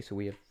 look, okay, so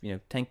we have,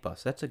 tank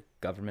bus. That's a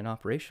government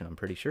operation, I'm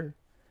pretty sure.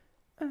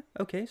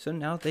 Okay, so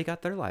now they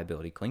got their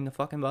liability. Clean the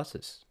fucking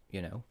buses,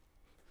 it'd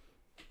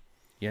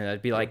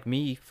be like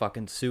me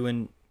fucking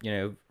suing,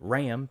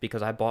 Ram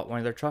because I bought one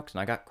of their trucks and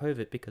I got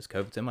COVID because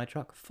COVID's in my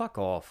truck. Fuck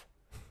off.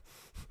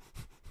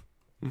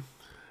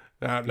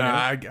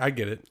 I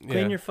get it. Clean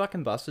Yeah. your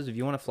fucking buses. If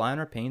you want to fly on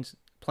our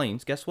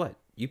planes, guess what?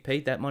 You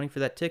paid that money for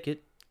that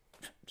ticket.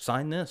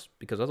 Sign this,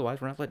 because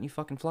otherwise we're not letting you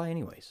fucking fly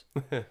anyways.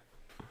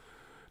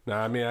 No,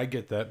 I mean I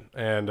get that,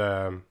 and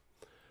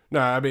no,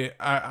 I mean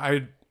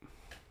I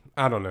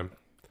don't know.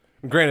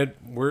 Granted,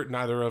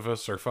 neither of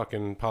us are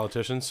fucking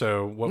politicians,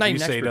 so what Not we even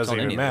say experts doesn't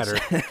on even any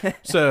of matter.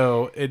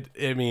 So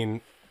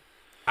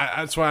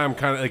that's why I'm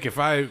kind of like if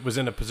I was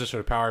in a position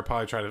of power, I'd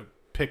probably try to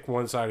pick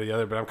one side or the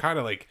other, but I'm kind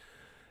of like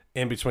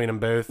in between them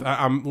both.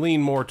 I'm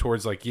lean more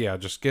towards like yeah,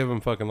 just give them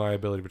fucking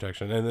liability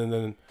protection, and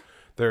then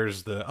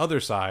there's the other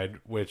side,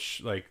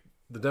 which like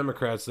the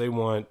Democrats they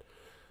want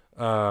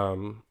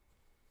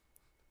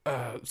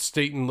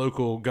state and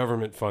local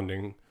government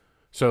funding.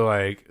 So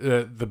like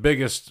the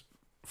biggest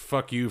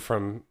fuck you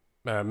from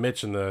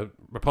Mitch and the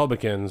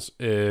Republicans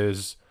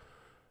is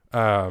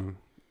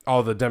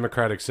all the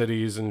Democratic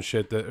cities and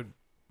shit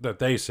that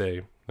they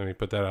say. Let me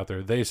put that out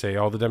there. They say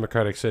all the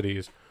Democratic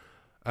cities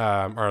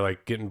are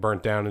like getting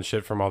burnt down and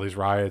shit from all these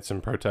riots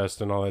and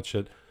protests and all that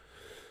shit.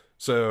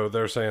 So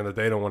they're saying that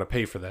they don't want to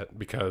pay for that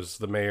because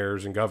the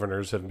mayors and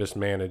governors have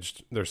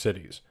mismanaged their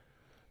cities.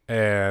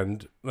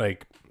 And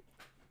like,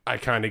 I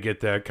kind of get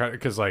that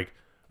because like,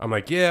 I'm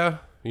like, yeah,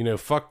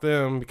 fuck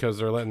them because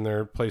they're letting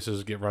their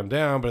places get run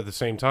down. But at the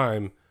same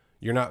time,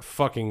 you're not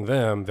fucking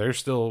them. They're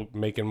still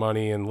making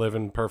money and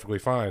living perfectly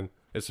fine.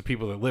 It's the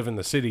people that live in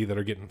the city that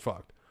are getting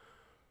fucked.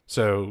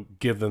 So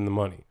give them the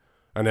money.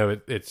 I know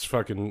it's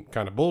fucking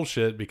kind of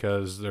bullshit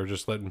because they're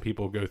just letting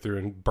people go through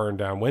and burn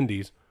down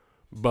Wendy's.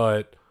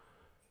 But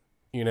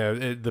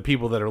the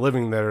people that are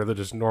living there, they're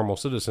just normal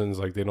citizens.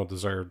 Like they don't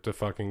deserve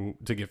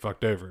to get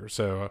fucked over.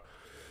 So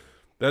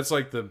that's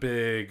like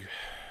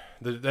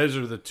those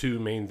are the two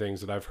main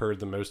things that I've heard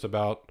the most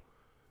about.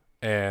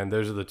 And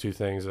those are the two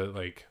things that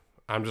like,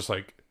 I'm just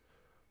like,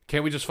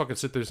 can't we just fucking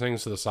sit those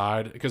things to the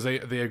side? Because they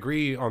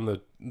agree on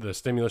the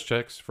stimulus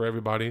checks for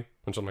everybody,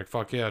 which I'm like,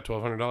 fuck yeah,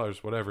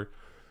 $1,200, whatever.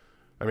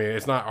 I mean,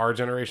 it's not our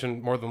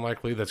generation more than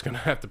likely that's going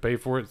to have to pay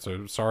for it.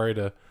 So sorry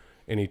to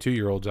any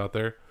 2-year-olds out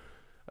there.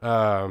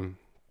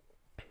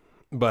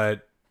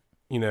 But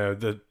you know,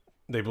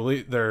 they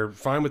believe they're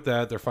fine with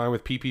that. They're fine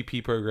with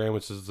PPP program,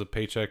 which is the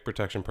Paycheck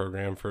Protection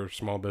Program for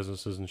small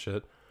businesses and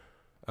shit.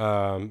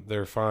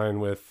 They're fine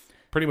with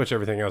pretty much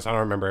everything else. I don't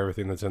remember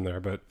everything that's in there,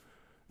 but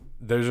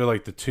those are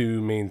like the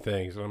two main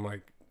things. And I'm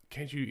like,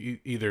 can't you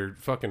either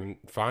fucking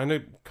find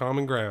a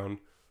common ground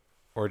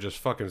or just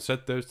fucking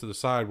set those to the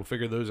side? We'll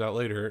figure those out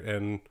later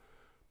and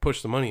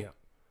push the money out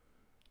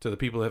to the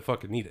people that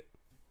fucking need it.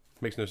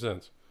 Makes no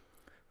sense.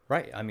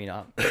 Right. I mean,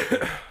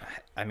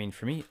 I mean,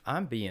 for me,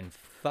 I'm being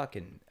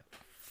fucking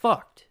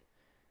fucked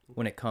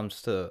when it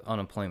comes to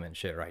unemployment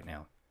shit right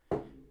now.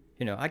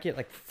 You know, I get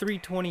like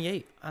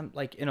 $328. I'm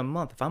like, in a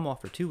month, if I'm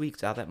off for 2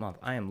 weeks out of that month,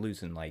 I am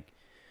losing like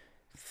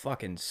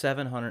fucking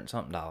 $700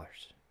 something.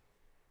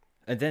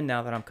 And then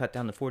now that I'm cut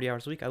down to 40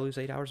 hours a week, I lose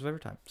 8 hours of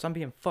overtime. So I'm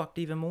being fucked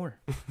even more.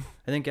 And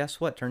then guess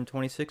what? Turned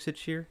 26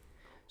 this year.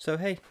 So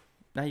hey,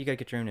 now you gotta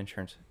get your own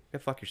insurance. Go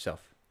fuck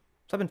yourself.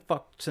 So I've been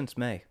fucked since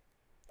May.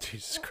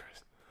 Jesus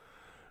Christ.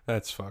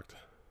 That's fucked.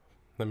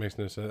 That makes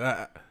no sense.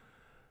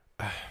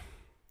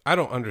 I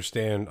don't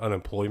understand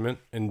unemployment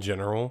in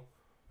general,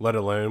 let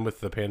alone with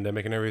the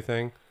pandemic and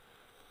everything.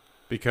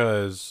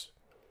 Because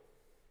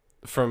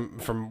from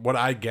what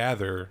I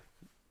gather,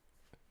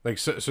 like,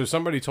 so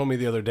somebody told me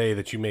the other day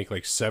that you make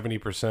like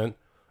 70%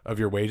 of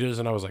your wages,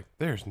 and I was like,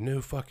 there's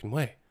no fucking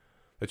way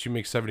that you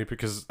make 70%,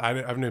 because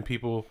I've known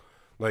people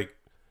like,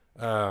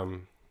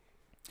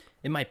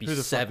 it might be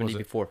 70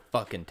 before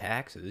fucking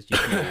taxes. You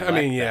I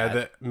mean, yeah,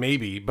 that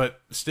maybe, but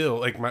still,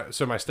 like my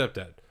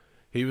stepdad,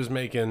 he was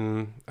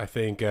making, I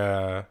think,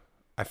 I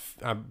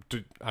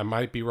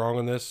might be wrong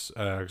on this,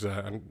 because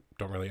I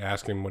don't really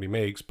ask him what he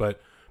makes,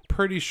 but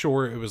pretty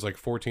sure it was like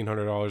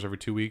 $1,400 every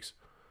 2 weeks.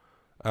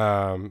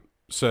 No,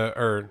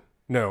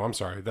 I'm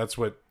sorry. That's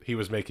what he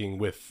was making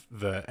with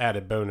the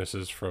added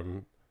bonuses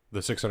from the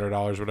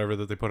 $600, whatever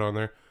that they put on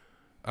there.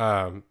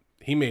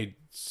 He made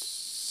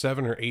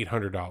 $700 or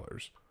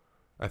 $800,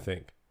 I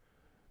think.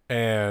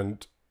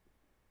 And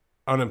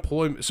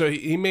unemployment, so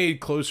he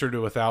made closer to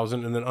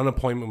 $1,000, and then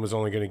unemployment was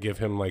only going to give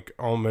him like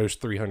almost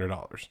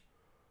 $300.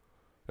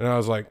 And I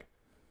was like,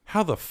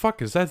 how the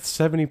fuck is that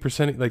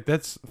 70%? Like,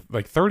 that's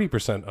like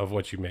 30% of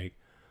what you make.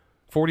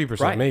 40%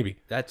 right. Maybe.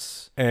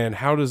 And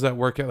how does that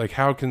work out? Like,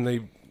 how can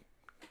they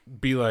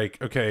be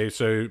like, okay,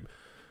 so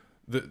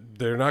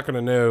they're not going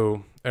to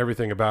know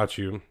everything about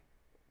you.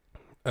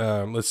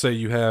 Let's say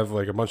you have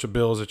like a bunch of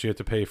bills that you have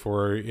to pay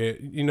for,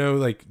 you know,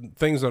 like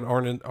things that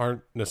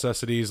aren't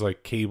necessities,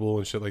 like cable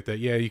and shit like that.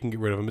 Yeah, you can get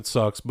rid of them. It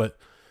sucks, but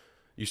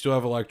you still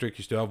have electric,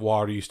 you still have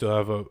water, you still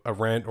have a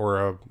rent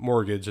or a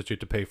mortgage that you have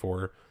to pay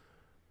for.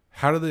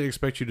 How do they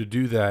expect you to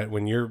do that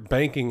when you're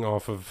banking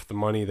off of the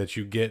money that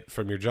you get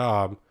from your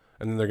job,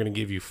 and then they're going to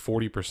give you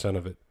 40%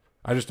 of it?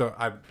 I just don't.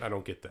 I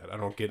don't get that. I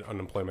don't get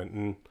unemployment,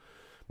 and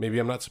maybe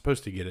I'm not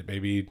supposed to get it.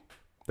 Maybe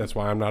that's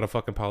why I'm not a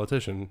fucking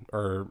politician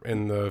or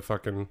in the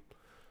fucking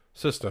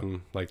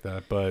system like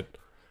that. But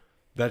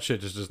that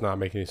shit just does not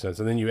make any sense.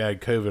 And then you add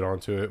COVID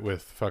onto it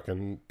with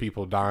fucking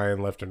people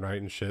dying left and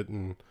right and shit.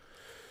 And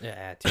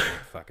yeah, to a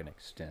fucking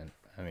extent.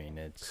 I mean,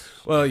 it's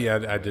well,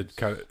 yeah. I did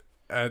kind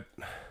of.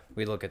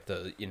 We look at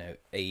the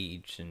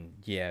age, and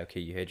yeah, okay,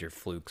 you had your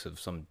flukes of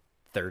some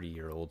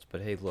 30-year-olds,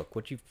 but hey, look,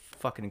 what you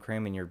fucking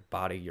cram in your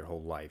body your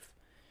whole life.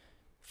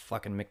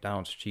 Fucking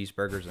McDonald's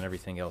cheeseburgers and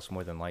everything else,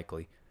 more than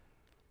likely.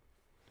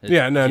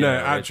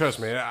 Trust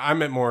me. I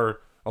meant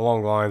more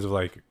along the lines of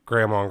like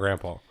grandma and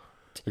grandpa,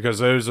 because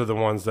those are the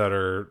ones that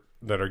are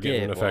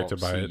getting affected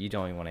by it. You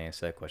don't even want to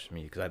answer that question to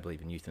me, because I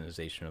believe in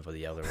euthanization of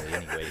the elderly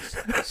anyways.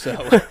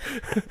 So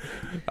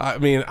I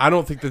mean, I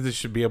don't think that they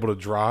should be able to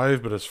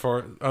drive, but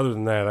other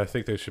than that, I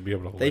think they should be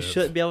able to They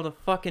should be able to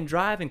fucking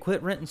drive and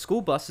quit renting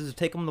school buses to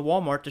take them to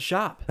Walmart to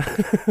shop.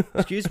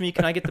 Excuse me,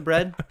 can I get the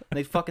bread? And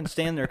they fucking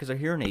stand there because their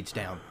hearing aid's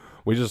down.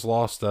 We just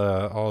lost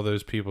all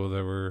those people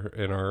that were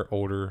in our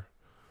older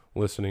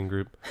listening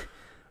group.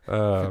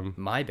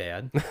 My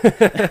bad.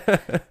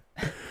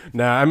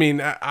 No, I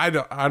mean, I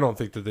don't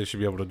think that they should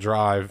be able to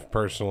drive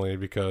personally,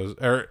 because,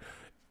 or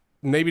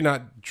maybe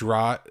not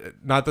drive,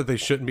 not that they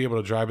shouldn't be able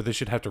to drive, but they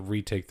should have to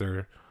retake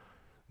their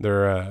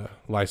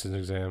license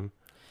exam,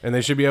 and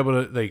they should be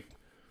able to, like,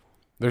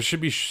 there should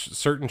be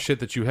certain shit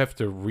that you have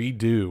to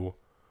redo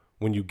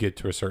when you get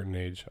to a certain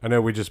age. I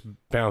know we just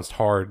bounced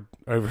hard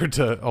over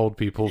to old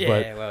people,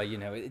 but yeah, well,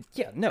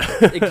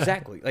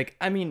 exactly. Like,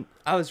 I mean,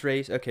 I was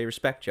raised, okay,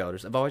 respect your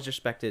elders. I've always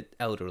respected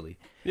elderly.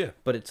 Yeah.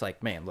 But it's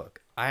like, man,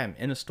 look, I am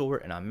in a store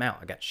and I'm out.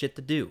 I got shit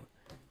to do.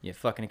 You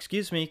fucking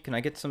excuse me, can I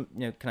get some,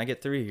 can I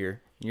get through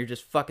here? And you're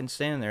just fucking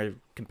standing there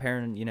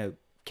comparing,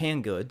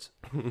 canned goods.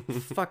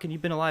 Fucking,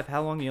 you've been alive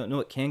how long? You don't know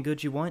what canned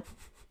goods you want?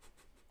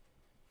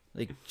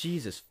 Like,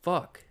 Jesus,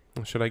 fuck.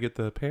 Should I get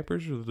the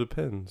Pampers or the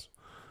Depends?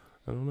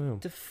 I don't know.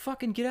 To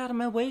fucking get out of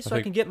my way so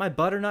I can get my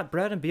butternut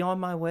bread and be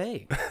on my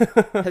way.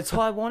 That's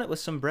all I wanted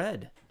was some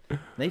bread.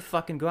 They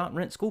fucking go out and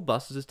rent school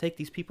buses to take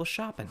these people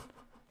shopping.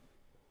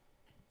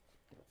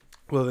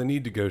 Well, they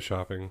need to go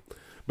shopping.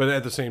 But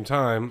at the same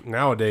time,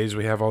 nowadays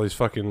we have all these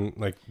fucking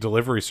like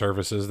delivery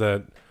services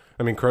that,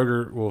 I mean,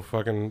 Kroger will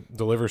fucking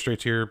deliver straight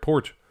to your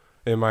porch.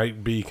 It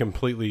might be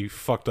completely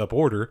fucked up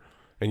order,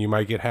 and you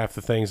might get half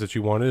the things that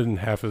you wanted, and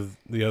half of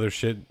the other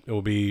shit it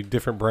will be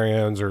different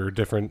brands or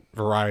different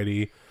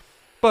variety.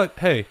 But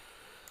hey,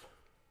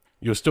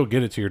 you'll still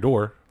get it to your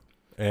door,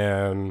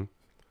 and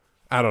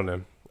I don't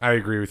know. I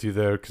agree with you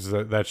though, because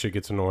that shit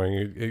gets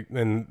annoying.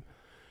 And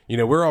you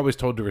know, we're always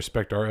told to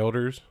respect our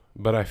elders,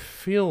 but I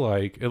feel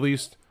like at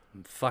least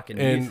Fucking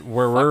and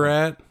where we're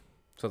at,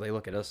 so they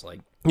look at us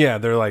like, yeah,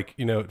 they're like,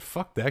 you know,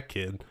 fuck that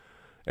kid,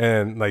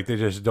 and like they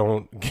just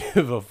don't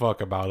give a fuck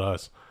about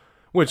us.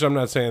 Which I'm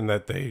not saying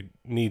that they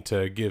need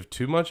to give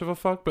too much of a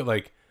fuck, but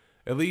like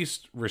at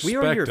least respect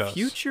us. we are your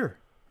future.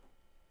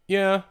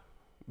 Yeah,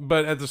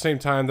 but at the same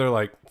time, they're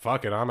like,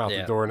 fuck it, I'm out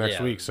the door next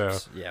week, so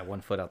yeah,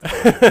 1 foot out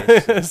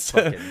the door.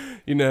 So,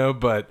 you know,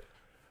 but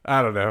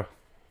I don't know.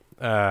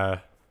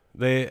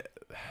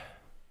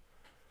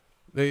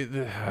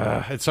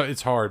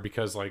 It's hard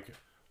because like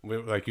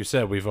you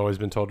said, we've always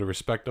been told to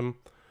respect them,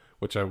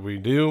 which we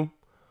do,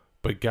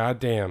 but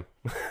goddamn,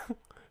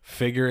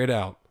 figure it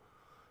out.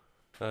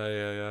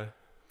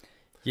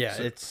 Yeah,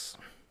 so, it's,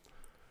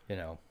 you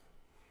know,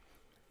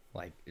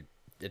 like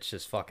it's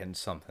just fucking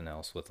something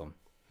else with them.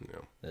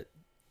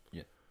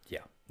 Yeah,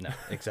 no,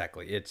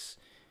 exactly. It's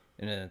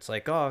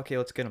like, oh, okay,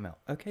 let's get them out.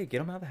 Okay, get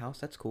them out of the house.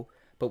 That's cool.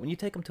 But when you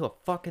take them to a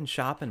fucking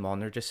shopping mall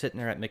and they're just sitting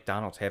there at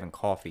McDonald's having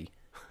coffee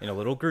in a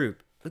little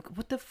group, like,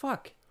 what the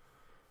fuck?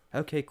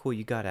 Okay, cool,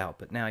 you got out,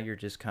 but now you're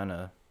just kind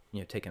of,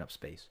 taking up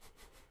space.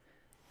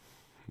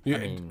 Yeah, I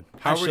mean,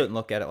 I shouldn't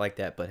look at it like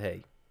that, but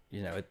hey,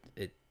 yeah.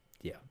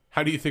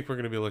 How do you think we're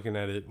going to be looking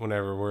at it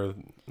whenever we're,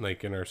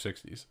 like, in our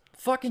 60s?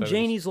 Fucking 70s?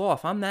 Janie's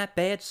off. I'm that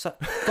bad.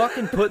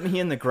 Fucking put me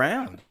in the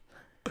ground.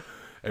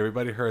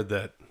 Everybody heard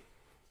that.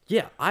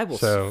 Yeah, I will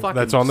fucking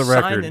that's on the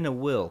record. Sign in a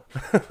will.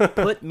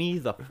 Put me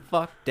the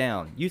fuck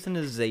down.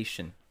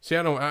 Euthanization. See,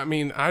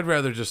 I'd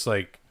rather just,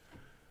 like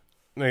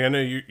I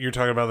know you're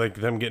talking about, like,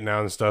 them getting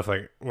out and stuff.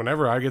 Like,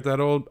 whenever I get that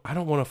old, I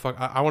don't want to fuck.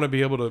 I want to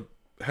be able to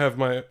have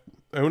my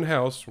own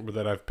house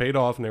that I've paid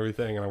off and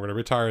everything, and I'm going to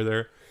retire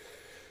there.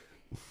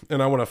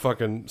 And I want to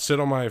fucking sit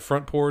on my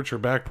front porch or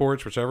back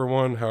porch, whichever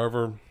one,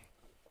 however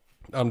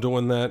I'm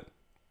doing that.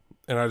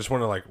 And I just want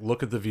to, like,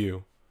 look at the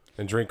view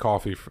and drink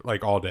coffee for,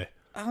 like, all day.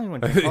 I don't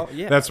even drink coffee.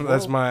 Yeah,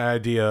 that's my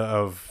idea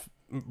of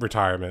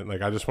retirement.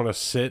 Like, I just want to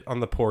sit on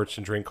the porch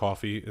and drink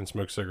coffee and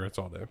smoke cigarettes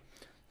all day.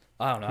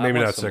 I don't know. Maybe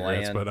not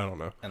cigarettes, but I don't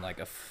know. And,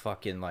 like, a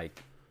fucking,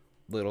 like,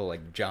 little,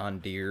 like, John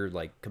Deere,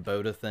 like,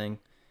 Kubota thing.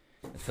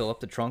 And fill up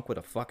the trunk with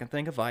a fucking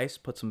thing of ice,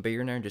 put some beer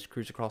in there, and just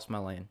cruise across my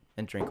land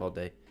and drink all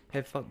day.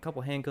 Have a fucking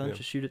couple handguns,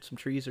 just shoot at some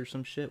trees or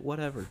some shit,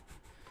 whatever.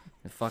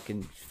 And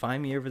fucking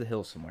find me over the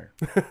hill somewhere.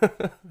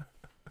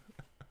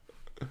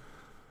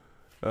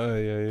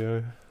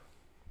 Yeah.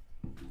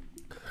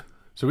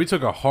 So we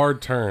took a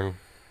hard turn.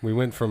 We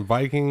went from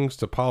Vikings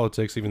to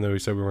politics, even though we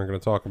said we weren't going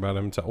to talk about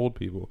them, to old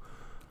people.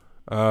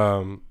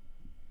 But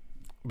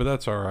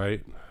that's all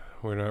right.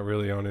 We're not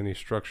really on any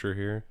structure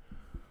here.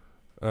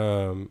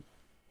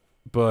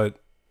 But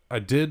I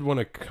did want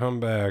to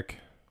come back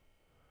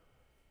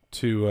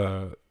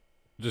to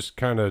just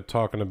kind of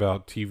talking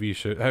about TV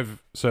shows.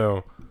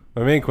 So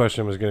my main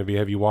question was going to be: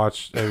 Have you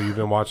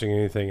been watching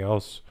anything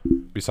else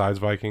besides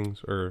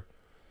Vikings, or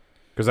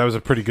because that was a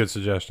pretty good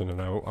suggestion,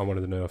 and I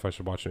wanted to know if I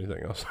should watch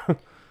anything else.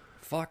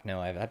 Fuck no,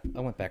 I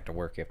went back to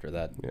work after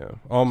that. Yeah,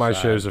 all my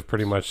shows have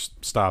pretty much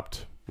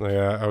stopped. Like,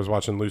 I was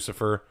watching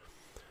Lucifer,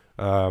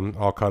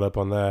 all caught up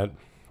on that.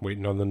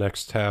 Waiting on the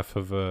next half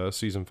of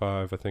season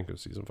 5. I think it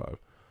was season 5.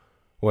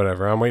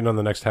 Whatever. I'm waiting on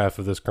the next half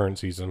of this current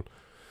season.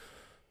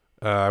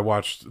 I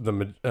watched the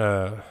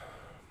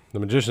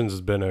Magicians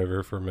has been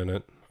over for a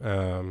minute.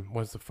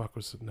 What the fuck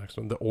was the next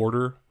one? The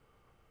Order.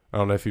 I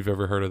don't know if you've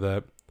ever heard of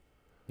that.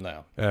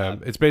 No.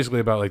 It's basically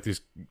about like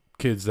these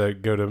kids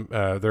that go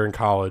to they're in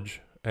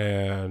college,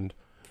 and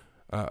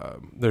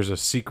there's a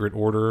secret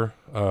order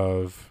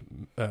of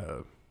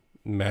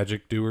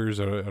magic doers.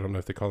 I don't know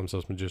if they call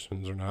themselves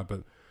magicians or not,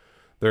 but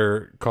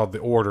they're called the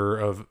Order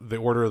of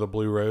the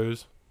Blue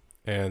Rose,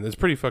 and it's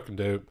pretty fucking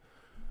dope.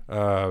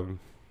 Kind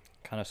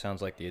of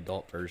sounds like the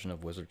adult version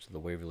of Wizards of the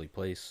Waverly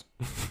Place.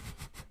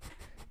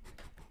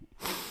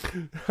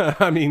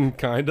 I mean,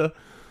 kinda.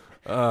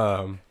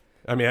 I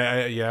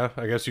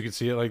guess you could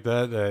see it like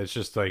that. It's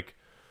just like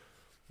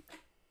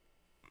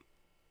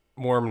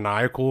more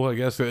maniacal, I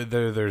guess.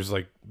 There's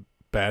like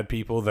bad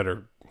people that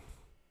are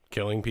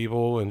killing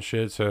people and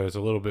shit, so it's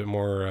a little bit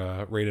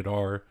more rated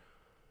R.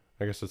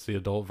 I guess that's the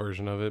adult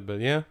version of it,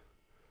 but yeah.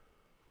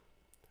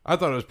 I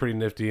thought it was pretty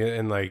nifty,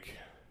 and like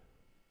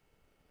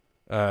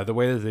the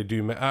way that they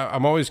do.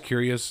 I'm always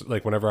curious,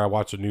 like whenever I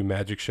watch a new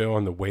magic show,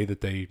 on the way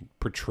that they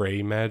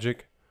portray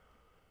magic.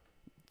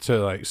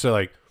 So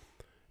like,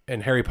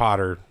 in Harry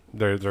Potter,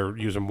 they're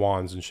using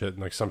wands and shit,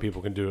 and like some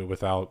people can do it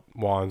without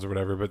wands or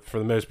whatever. But for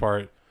the most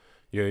part,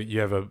 you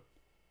have a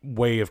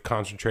way of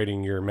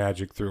concentrating your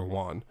magic through a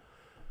wand.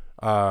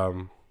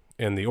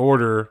 In the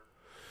Order,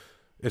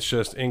 it's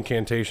just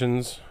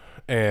incantations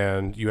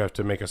and you have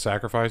to make a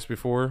sacrifice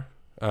before.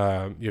 You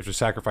have to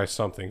sacrifice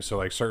something. So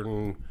like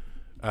certain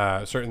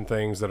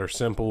things that are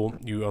simple,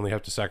 you only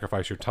have to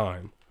sacrifice your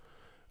time.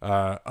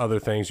 Other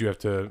things you have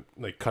to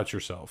like cut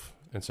yourself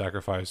and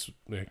sacrifice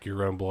like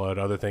your own blood.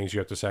 Other things you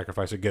have to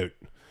sacrifice a goat.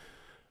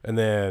 And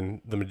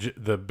then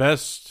the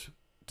best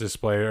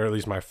display, or at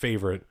least my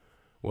favorite,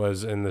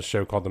 was in the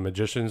show called The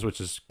Magicians, which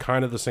is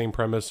kind of the same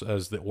premise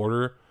as The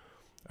Order.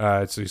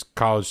 It's these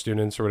college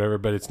students or whatever,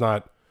 but it's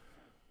not.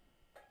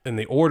 In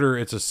The Order,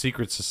 it's a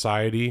secret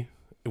society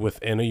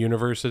within a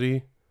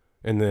university,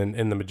 and then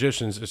in The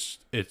Magicians,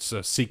 it's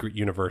a secret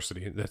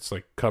university that's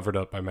like covered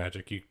up by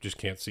magic. You just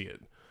can't see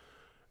it.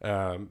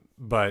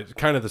 But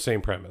kind of the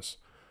same premise.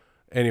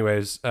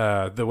 Anyways,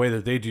 the way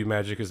that they do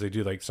magic is they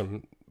do like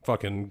some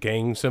fucking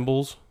gang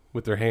symbols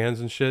with their hands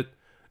and shit,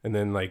 and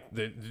then like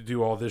they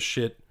do all this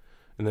shit,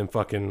 and then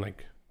fucking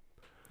like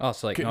oh,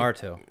 so like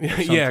Naruto.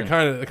 Yeah,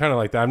 kind of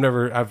like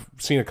that. I've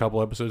seen a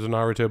couple episodes of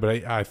Naruto,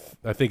 but I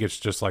think it's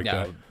just like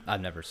that. I've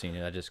never seen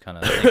it. I just kind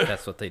of think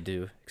that's what they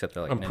do, except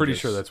they're like I'm ninjas. pretty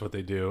sure that's what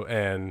they do,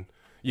 and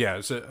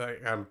yeah, so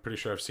I'm pretty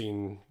sure I've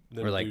seen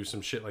them Or like do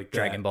some shit like that.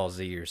 Dragon Ball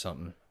Z or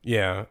something.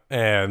 Yeah,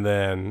 and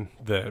then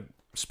the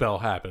spell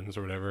happens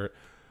or whatever.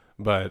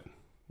 But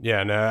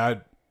yeah, no,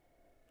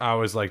 I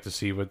always like to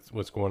see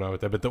what's going on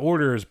with that. But The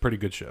Order is a pretty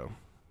good show,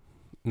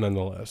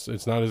 nonetheless.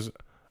 It's not as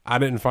I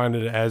didn't find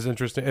it as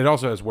interesting. It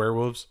also has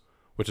werewolves,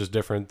 which is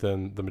different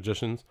than The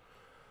Magicians,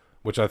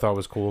 which I thought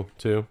was cool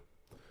too.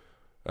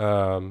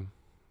 So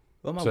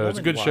it's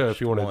a good show if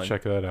you want to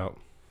check that out.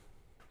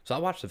 So I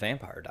watched The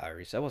Vampire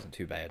Diaries. That wasn't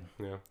too bad.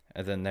 Yeah.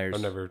 And then there's...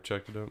 I've never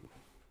checked it out.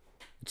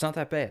 It's not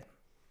that bad.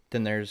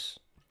 Then there's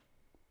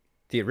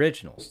The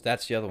Originals.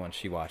 That's the other one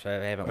she watched. I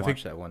haven't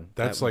watched that one.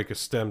 That's like it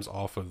stems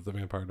off of The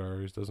Vampire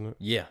Diaries, doesn't it?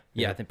 Yeah.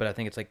 I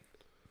think it's like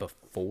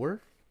before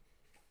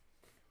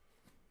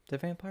The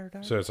Vampire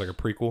Diaries. So it's like a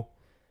prequel?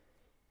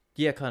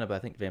 Yeah, kind of. But I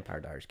think Vampire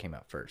Diaries came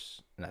out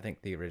first. And I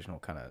think the original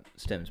kind of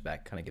stems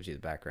back, kind of gives you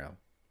the background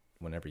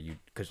whenever you...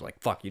 Because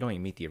like, fuck, you don't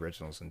even meet the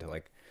originals until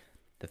like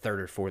the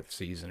third or fourth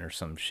season or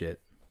some shit.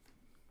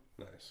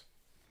 Nice.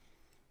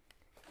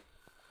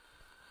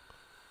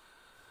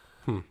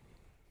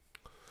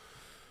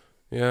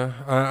 Yeah,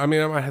 I mean,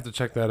 I might have to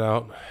check that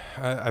out.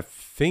 I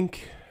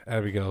think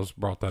Abigail's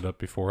brought that up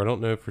before. I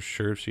don't know for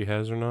sure if she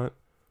has or not.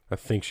 I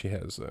think she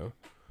has, though.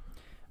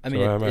 I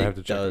mean, so I might have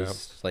to check it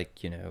does,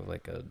 like, you know,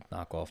 like a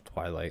knockoff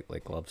Twilight,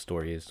 like love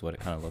story is what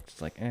it kind of looks.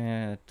 It's like,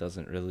 it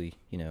doesn't really,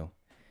 you know,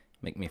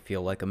 make me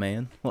feel like a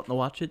man wanting to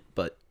watch it,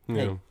 but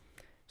hey,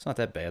 it's not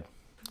that bad.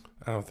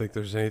 I don't think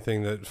there's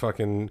anything that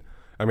fucking...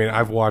 I mean,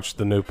 I've watched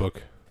The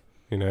Notebook.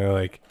 You know,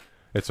 like,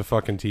 it's a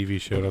fucking TV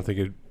show. I don't think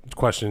it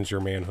questions your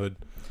manhood.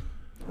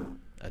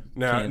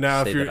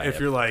 Now, if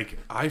you're like,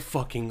 I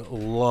fucking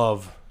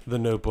love The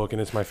Notebook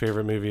and it's my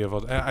favorite movie of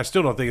all, I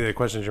still don't think that it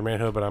questions your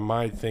manhood, but I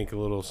might think a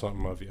little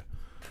something of you.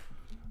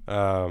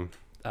 But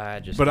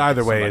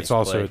either way, it's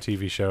also a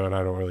TV show, and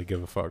I don't really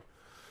give a fuck.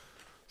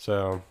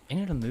 So,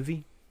 ain't it a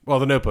movie? Well,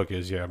 The Notebook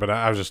is, yeah, but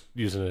I was just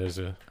using it as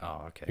a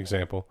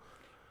example.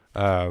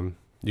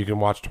 You can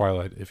watch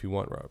Twilight if you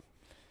want, Rob.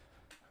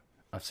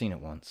 I've seen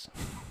it once.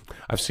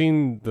 I've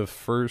seen the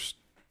first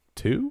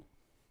two.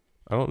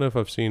 I don't know if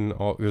I've seen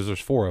all, because there's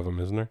 4 of them,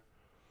 isn't there?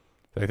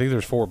 I think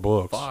there's 4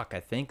 books. Fuck, I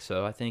think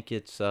so. I think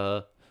it's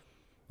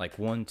like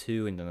 1,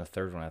 2, and then the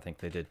third one. I think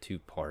they did 2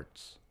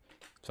 parts.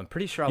 So I'm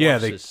pretty sure.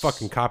 They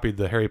fucking copied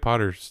the Harry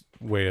Potter's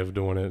way of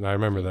doing it, and I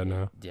remember that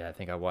now. Yeah, I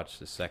think I watched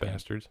the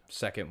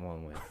second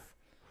one with.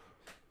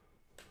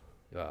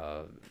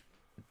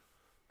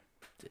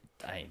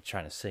 I ain't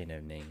trying to say no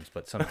names,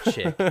 but some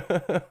chick.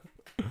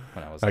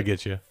 When I was, I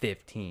get you.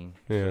 15.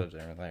 Yeah. Lives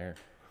over there.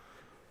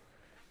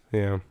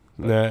 Yeah.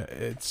 Nah,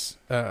 it's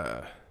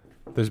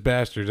those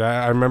bastards.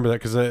 I remember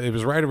that because it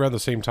was right around the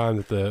same time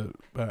that the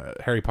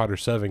Harry Potter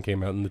 7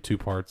 came out in the 2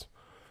 parts,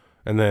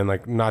 and then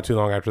like not too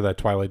long after that,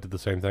 Twilight did the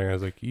same thing. I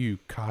was like, you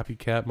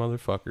copycat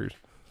motherfuckers!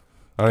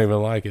 I don't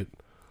even like it.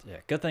 Yeah,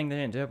 good thing they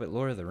didn't do it with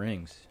Lord of the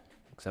Rings,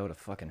 because that would have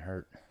fucking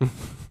hurt.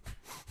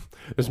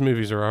 Those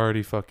movies are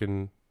already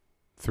fucking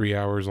 3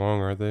 hours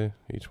long, aren't they?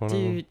 Each one of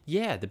them? Dude,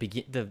 yeah,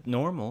 the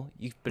normal.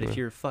 But if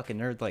you're a fucking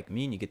nerd like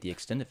me and you get the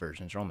extended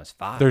versions, they're almost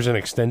 5. There's an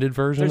extended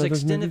version. There's of those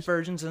extended movies?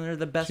 versions, and they're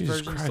the best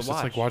Jesus versions Christ, to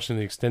watch. It's like watching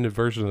the extended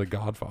version of The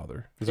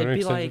Godfather. Is there an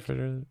extended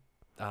version?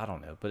 I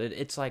don't know, but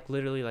it's like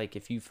literally like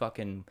if you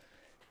fucking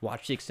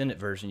watch the extended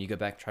version, you go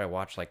back and try to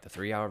watch like the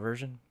 3-hour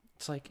version.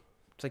 It's like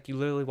you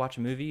literally watch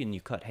a movie and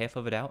you cut half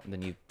of it out and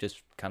then you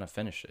just kind of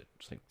finish it.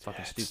 It's like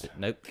fucking stupid.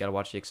 Nope, gotta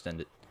watch the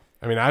extended.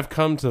 I mean, I've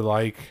come to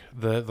like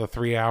the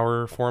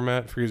 3-hour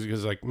format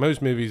because like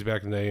most movies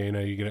back in the day, you know,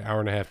 you get an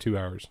hour and a half, 2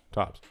 hours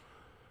tops.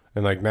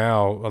 And like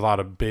now, a lot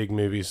of big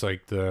movies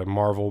like the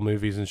Marvel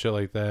movies and shit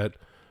like that.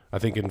 I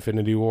think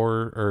Infinity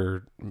War,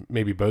 or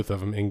maybe both of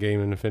them,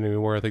 Endgame and Infinity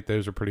War, I think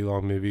those are pretty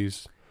long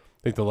movies.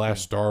 I think the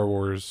last Star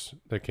Wars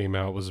that came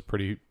out was a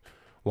pretty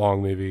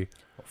long movie.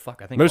 Well,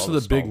 fuck, I think most of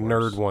the big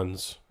nerd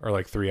ones are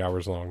like 3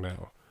 hours long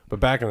now. But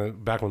back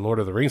when Lord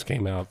of the Rings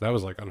came out, that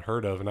was like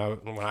unheard of. And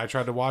when I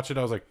tried to watch it,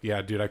 I was like,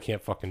 yeah, dude, I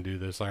can't fucking do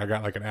this. Like I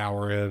got like an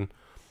hour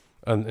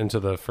into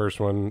the first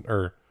one,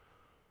 or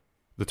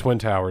the Twin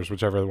Towers,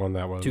 whichever one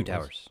that was. Two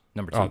Towers,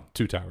 number 2. Oh,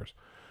 Two Towers.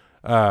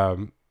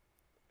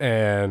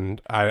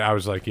 And I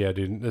was like, yeah,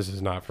 dude, this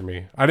is not for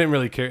me. I didn't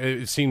really care.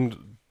 It seemed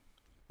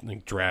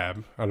like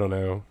drab. I don't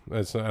know.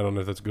 I don't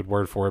know if that's a good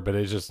word for it, but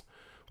it just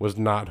was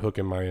not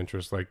hooking my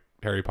interest like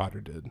Harry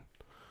Potter did.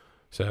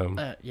 So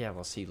yeah,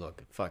 well, see,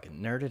 look, fucking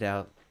nerded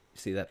out.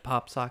 See that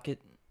pop socket?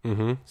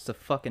 mm-hmm. It's the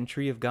fucking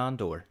tree of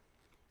Gondor.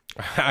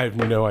 I have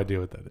no idea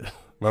what that is.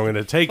 I'm going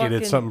to take it.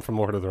 It's something from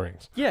Lord of the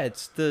Rings. Yeah,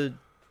 it's the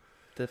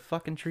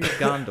fucking tree of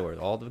Gondor.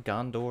 All the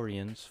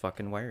Gondorians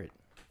fucking wear it.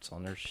 It's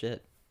on their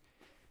shit.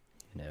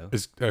 You know.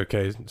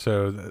 Okay,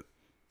 so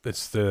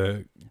it's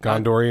the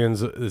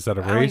Gondorians. Is that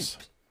a race,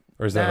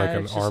 or is that like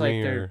an it's just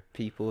army? Like or they're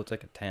people. It's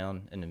like a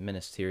town in the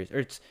Ministry, or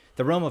it's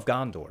the realm of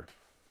Gondor.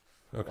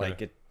 okay,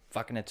 Like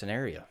it's an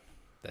area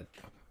that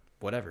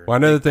whatever. Well, I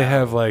know that they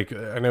have like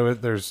I know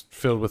there's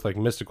filled with like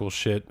mystical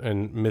shit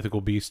and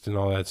mythical beasts and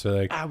all that. So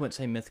like I wouldn't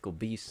say mythical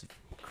beasts.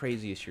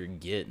 Craziest you're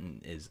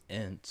getting is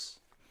Ents.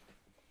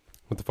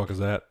 what the fuck is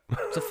that?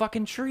 It's a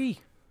fucking tree.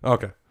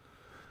 Okay,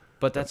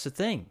 But that's the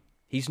thing.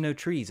 He's no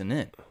tree. He's an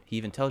Ent. He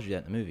even tells you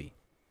that in the movie.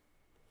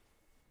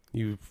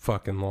 you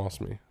fucking lost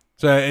me.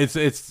 So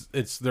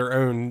it's their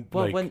own.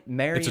 Well, like, when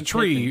Merry it's a and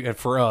tree Pippin,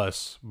 for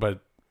us, but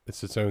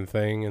it's its own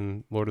thing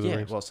in Lord of the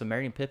Rings. well, so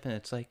Merry and Pippin,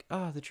 it's like,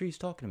 the tree's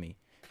talking to me.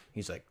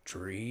 He's like,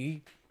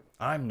 tree?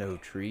 I'm no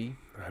tree.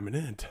 I'm an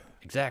ant.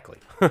 Exactly.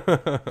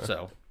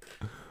 So.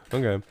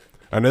 Okay.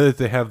 I know that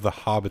they have the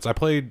Hobbits. I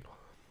played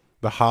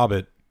the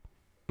Hobbit,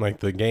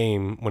 like the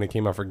game when it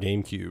came out for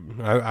GameCube.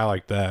 I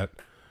like that.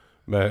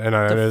 But and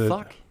I know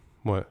fuck? that,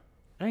 what?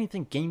 I don't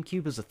even think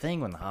GameCube was a thing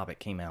when The Hobbit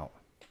came out.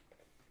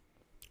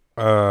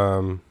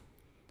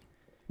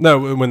 No,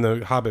 when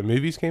the Hobbit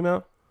movies came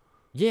out.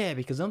 Yeah,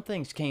 because them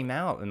things came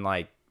out in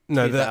like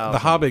No, the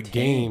Hobbit 2010.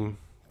 game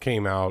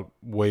came out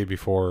way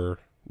before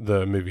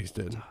the movies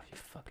did. Oh, you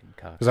fucking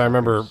cock. Because I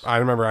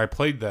remember I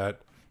played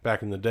that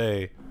back in the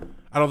day.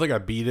 I don't think I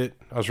beat it.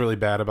 I was really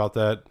bad about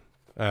that.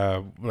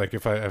 Like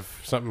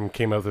if something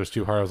came out that was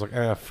too hard, I was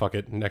like, fuck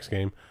it, next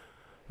game.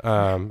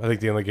 I think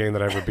the only game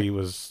that I ever beat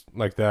was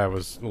like that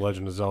was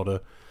Legend of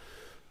Zelda.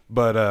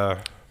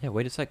 But Yeah,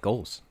 wait, it's like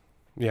goals.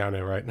 yeah, I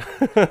know, right?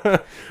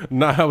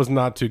 I was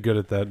not too good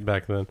at that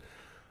back then.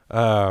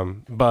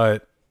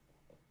 But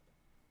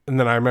and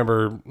then I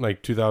remember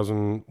like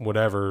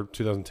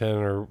 2010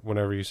 or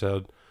whenever you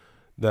said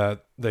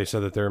that they said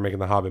that they were making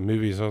the Hobbit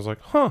movies. And I was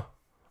like, huh,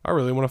 I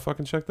really want to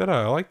fucking check that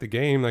out. I like the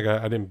game. Like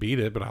I didn't beat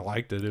it, but I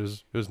liked it. It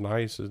was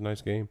nice. It was a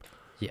nice game.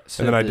 Yeah.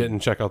 So And then I didn't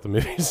check out the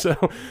movies, so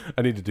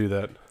I need to do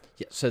that.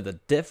 Yeah, so the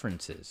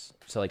difference is,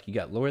 so like you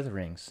got Lord of the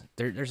Rings.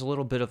 There's a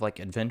little bit of like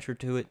adventure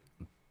to it,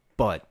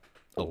 but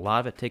a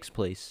lot of it takes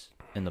place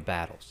in the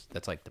battles.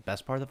 That's like the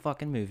best part of the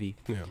fucking movie.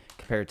 Yeah.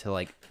 Compared to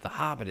like The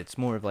Hobbit, it's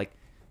more of like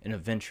an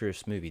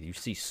adventurous movie. You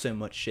see so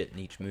much shit in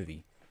each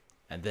movie,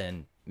 and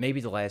then maybe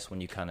the last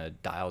one you kind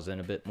of dials in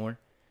a bit more.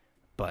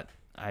 But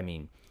I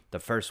mean, the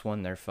first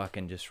one they're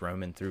fucking just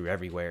roaming through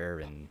everywhere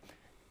and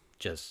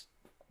just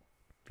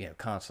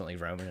constantly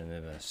roaming, and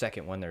then the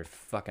second one they're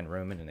fucking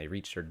roaming and they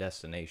reach their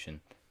destination,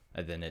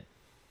 and then it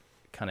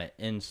kind of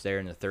ends there,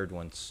 and the third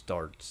one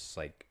starts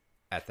like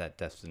at that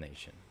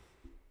destination.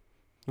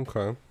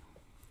 Okay.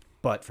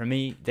 But for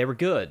me, they were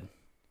good,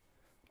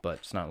 but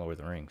it's not Lord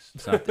of the Rings.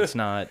 It's not. It's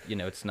not.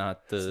 It's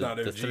not the It's not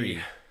the OG.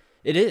 three.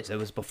 It is. It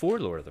was before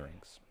Lord of the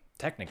Rings,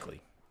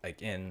 technically,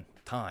 like in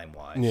time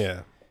wise.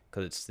 Yeah.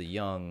 Because it's the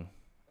young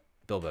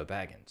Bilbo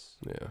Baggins.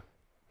 Yeah.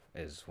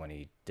 Is when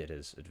he did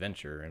his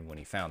adventure and when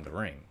he found the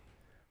ring,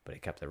 but he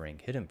kept the ring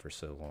hidden for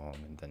so long,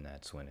 and then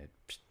that's when it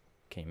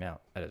came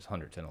out at his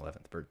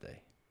 111th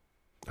birthday.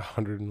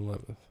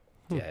 111th.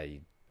 Yeah,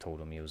 he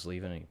told him he was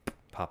leaving, and he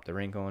popped the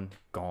ring on,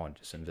 gone,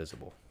 just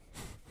invisible.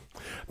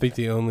 I think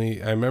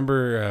I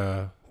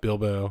remember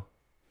Bilbo,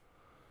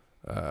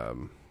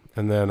 and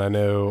then I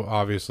know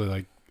obviously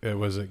like it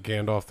was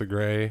Gandalf the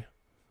Grey.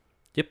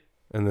 Yep.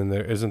 And then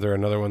isn't there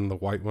another one, the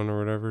white one or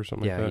whatever,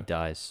 something Yeah, like he that.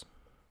 dies,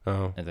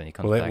 Oh, and then he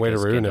comes well, back. way to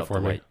as ruin it Gandalf for the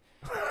me.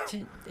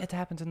 White. It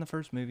happens in the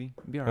first movie.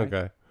 It'll be all right.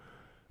 Okay.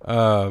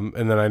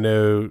 And then I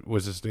know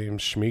was his name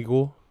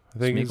Schmeagol. I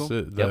think it's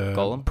Smeagol? the Yep,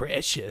 Gollum.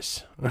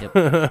 Precious. Yep.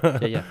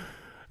 Yeah.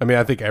 I mean,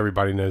 I think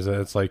everybody knows that.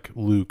 It's like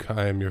Luke,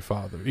 I am your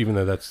father, even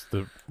though that's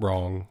the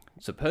wrong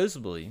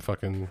Supposedly,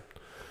 fucking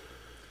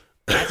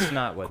that's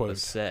not what Quote.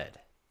 was said.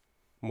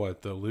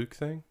 what the Luke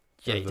thing.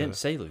 Yeah, Or he the- didn't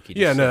say Luke. He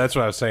just Yeah, no, said- that's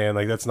what I was saying.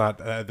 Like that's not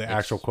the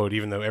actual quote,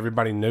 even though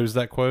everybody knows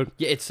that quote.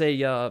 Yeah, it's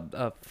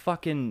a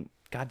fucking.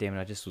 God damn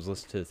it! I just was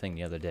listening to the thing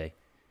the other day.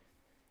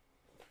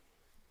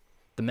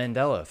 The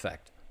Mandela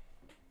effect.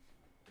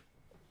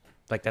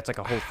 Like that's like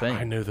a whole thing.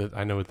 I know that.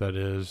 I know what that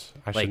is.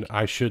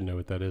 I should know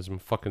what that is. I'm a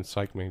fucking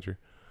psych major.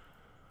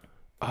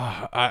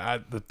 The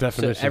So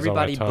definition.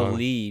 everybody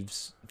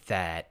believes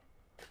that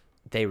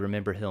they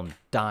remember him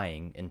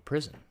dying in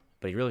prison,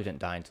 but he really didn't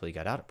die until he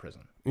got out of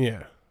prison.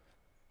 Yeah.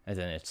 And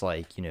then it's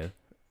like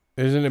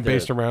Isn't it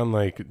based around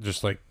like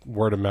just like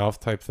word of mouth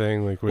type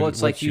thing? Like, well,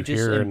 it's like you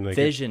just hear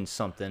envisioned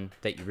something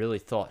that you really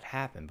thought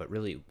happened, but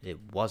really it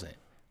wasn't.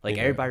 Like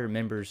everybody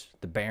remembers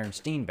the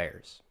Berenstain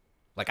Bears.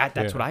 Like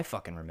that's what I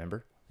fucking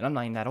remember, and I'm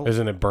not even that old.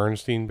 Isn't it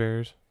Bernstein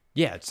Bears?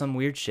 Yeah, it's some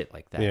weird shit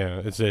like that.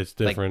 Yeah, it's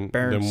different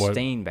like than what.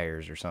 Berenstain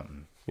Bears or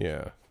something.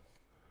 Yeah,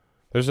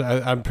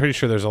 I'm pretty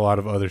sure there's a lot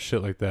of other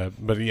shit like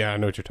that. But yeah, I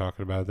know what you're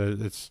talking about.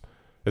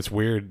 It's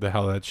weird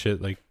how that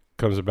shit like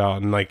comes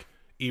about, and like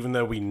even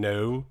though we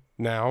know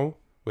now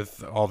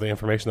with all the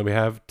information that we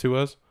have to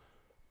us,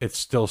 it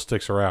still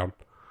sticks around.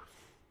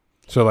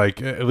 So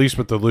like at least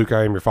with the Luke,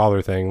 I am your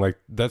father thing, like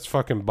that's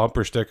fucking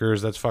bumper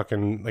stickers. That's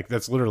fucking like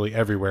that's literally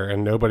everywhere,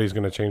 and nobody's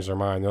gonna change their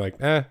mind. They're like,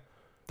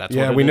 that's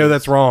yeah, what we is. know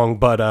that's wrong,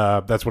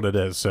 but that's what it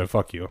is. So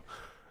fuck you.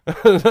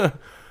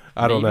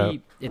 I don't know.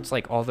 It's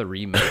like all the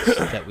remakes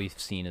that we've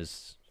seen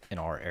is in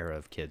our era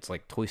of kids,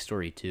 like Toy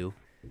Story 2.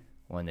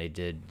 When they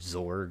did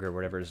Zorg or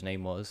whatever his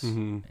name was,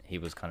 he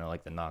was kind of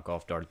like the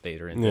knockoff Darth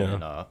Vader. And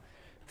then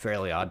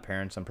Fairly Odd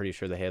Parents, I'm pretty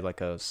sure they had like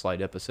a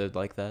slight episode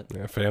like that.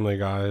 Yeah, Family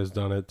Guy has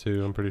done it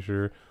too. I'm pretty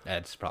sure.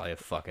 That's probably a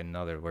fucking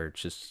another where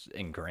it's just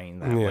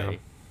ingrained that way.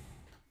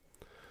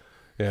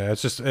 Yeah,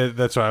 it's just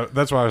that's why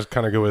I was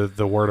kind of good with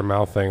the word of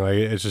mouth thing. Like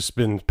it's just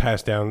been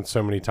passed down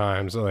so many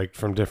times, like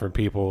from different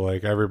people.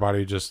 Like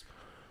everybody just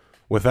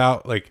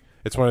without like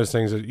it's one of those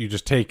things that you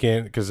just take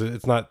in because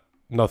it's not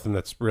nothing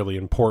that's really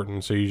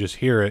important, so you just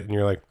hear it and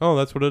you're like, oh,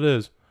 that's what it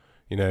is.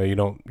 You know, you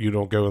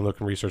don't go and look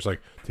and research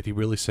like, did he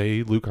really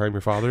say Luke, I'm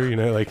your father? You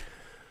know, like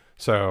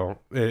so,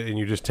 and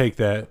you just take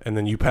that and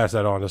then you pass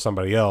that on to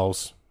somebody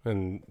else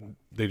and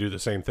they do the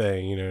same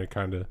thing. You know, it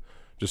kind of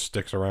just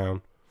sticks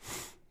around.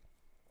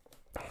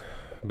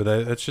 But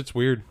that shit's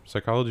weird.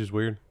 Psychology's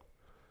weird.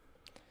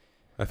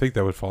 I think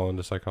that would fall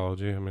into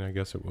psychology. I mean, I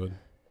guess it would.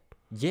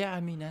 Yeah,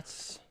 I mean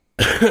that's.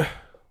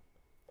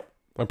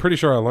 I'm pretty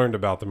sure I learned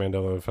about the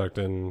Mandela effect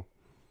in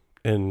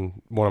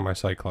one of my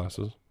psych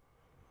classes.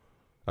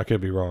 I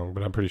could be wrong,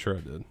 but I'm pretty sure I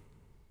did.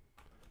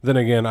 Then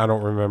again, I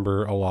don't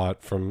remember a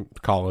lot from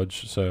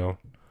college, so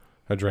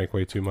I drank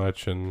way too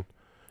much and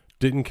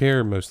didn't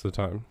care most of the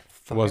time.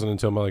 It wasn't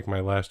until my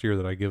last year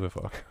that I give a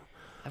fuck.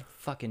 I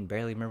fucking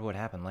barely remember what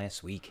happened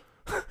last week.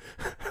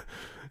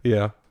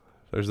 Yeah,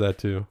 there's that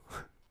too.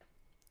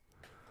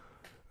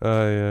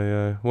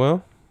 Yeah.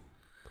 Well,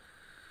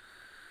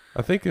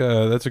 I think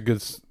that's a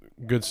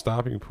good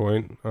stopping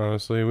point.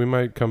 Honestly, we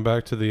might come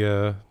back to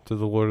the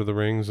Lord of the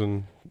Rings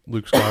and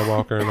Luke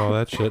Skywalker and all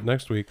that shit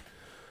next week.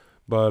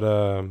 But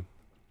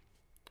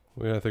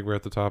I think we're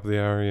at the top of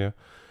the hour. Yeah.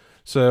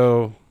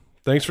 So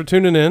thanks for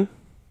tuning in.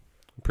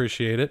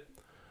 Appreciate it.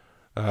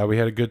 We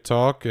had a good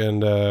talk,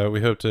 and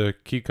we hope to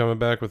keep coming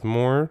back with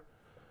more.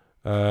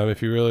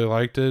 If you really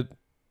liked it,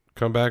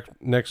 come back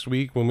next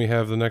week when we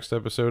have the next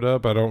episode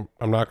up. I'm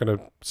not going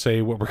to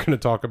say what we're going to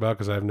talk about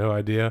because I have no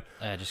idea.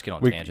 Just get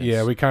on tangents.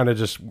 Yeah, we kind of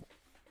just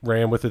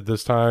ran with it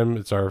this time.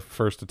 It's our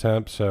first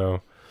attempt,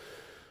 so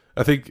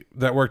I think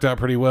that worked out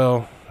pretty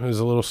well. It was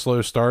a little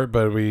slow start,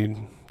 but we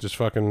just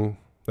fucking,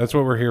 that's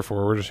what we're here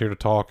for. We're just here to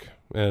talk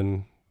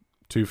and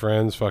two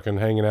friends fucking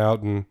hanging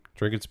out and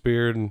drinking some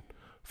beer and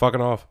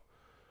fucking off.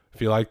 If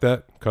you like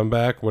that, come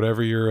back.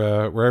 Whatever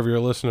you're, wherever you're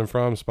listening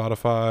from,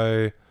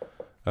 Spotify.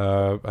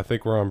 I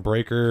think we're on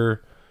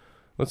Breaker.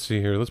 Let's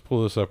see here. Let's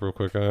pull this up real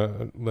quick.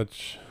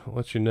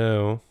 Let you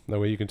know.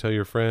 That way you can tell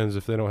your friends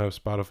if they don't have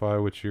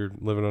Spotify, which you're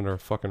living under a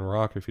fucking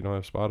rock if you don't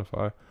have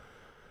Spotify.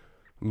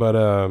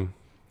 But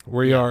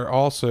we are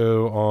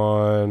also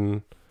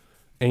on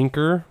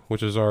Anchor,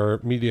 which is our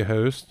media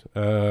host,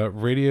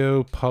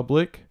 Radio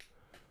Public,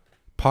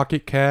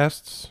 Pocket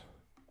Casts,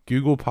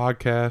 Google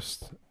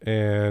Podcasts,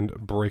 and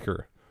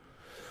Breaker.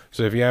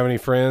 So if you have any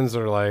friends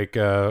that are like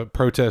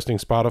protesting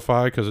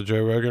Spotify because of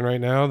Joe Rogan right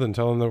now, then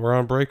tell them that we're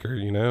on Breaker,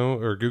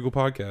 or Google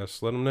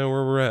Podcasts. Let them know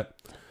where we're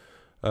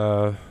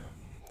at.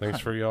 Thanks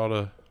for y'all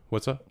to...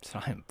 What's up? So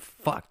I'm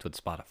fucked with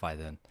Spotify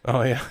then.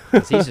 Oh, yeah.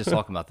 'Cause he's just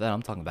talking about that.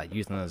 I'm talking about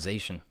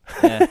euthanization.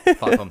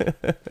 Fuck him.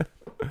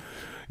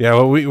 Yeah,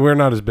 well, we're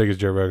not as big as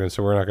Joe Rogan,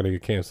 so we're not going to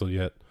get canceled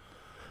yet.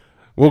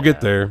 We'll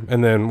get there,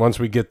 and then once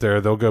we get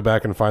there, they'll go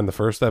back and find the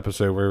first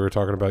episode where we were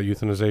talking about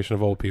euthanization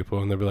of old people,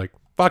 and they'll be like,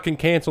 fucking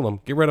cancel them.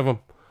 Get rid of them.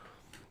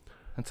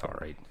 That's all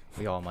right.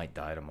 We all might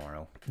die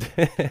tomorrow.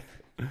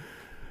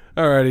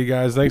 Alrighty,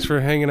 guys. Thanks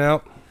for hanging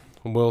out.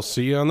 We'll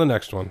see you on the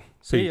next one.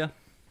 See ya.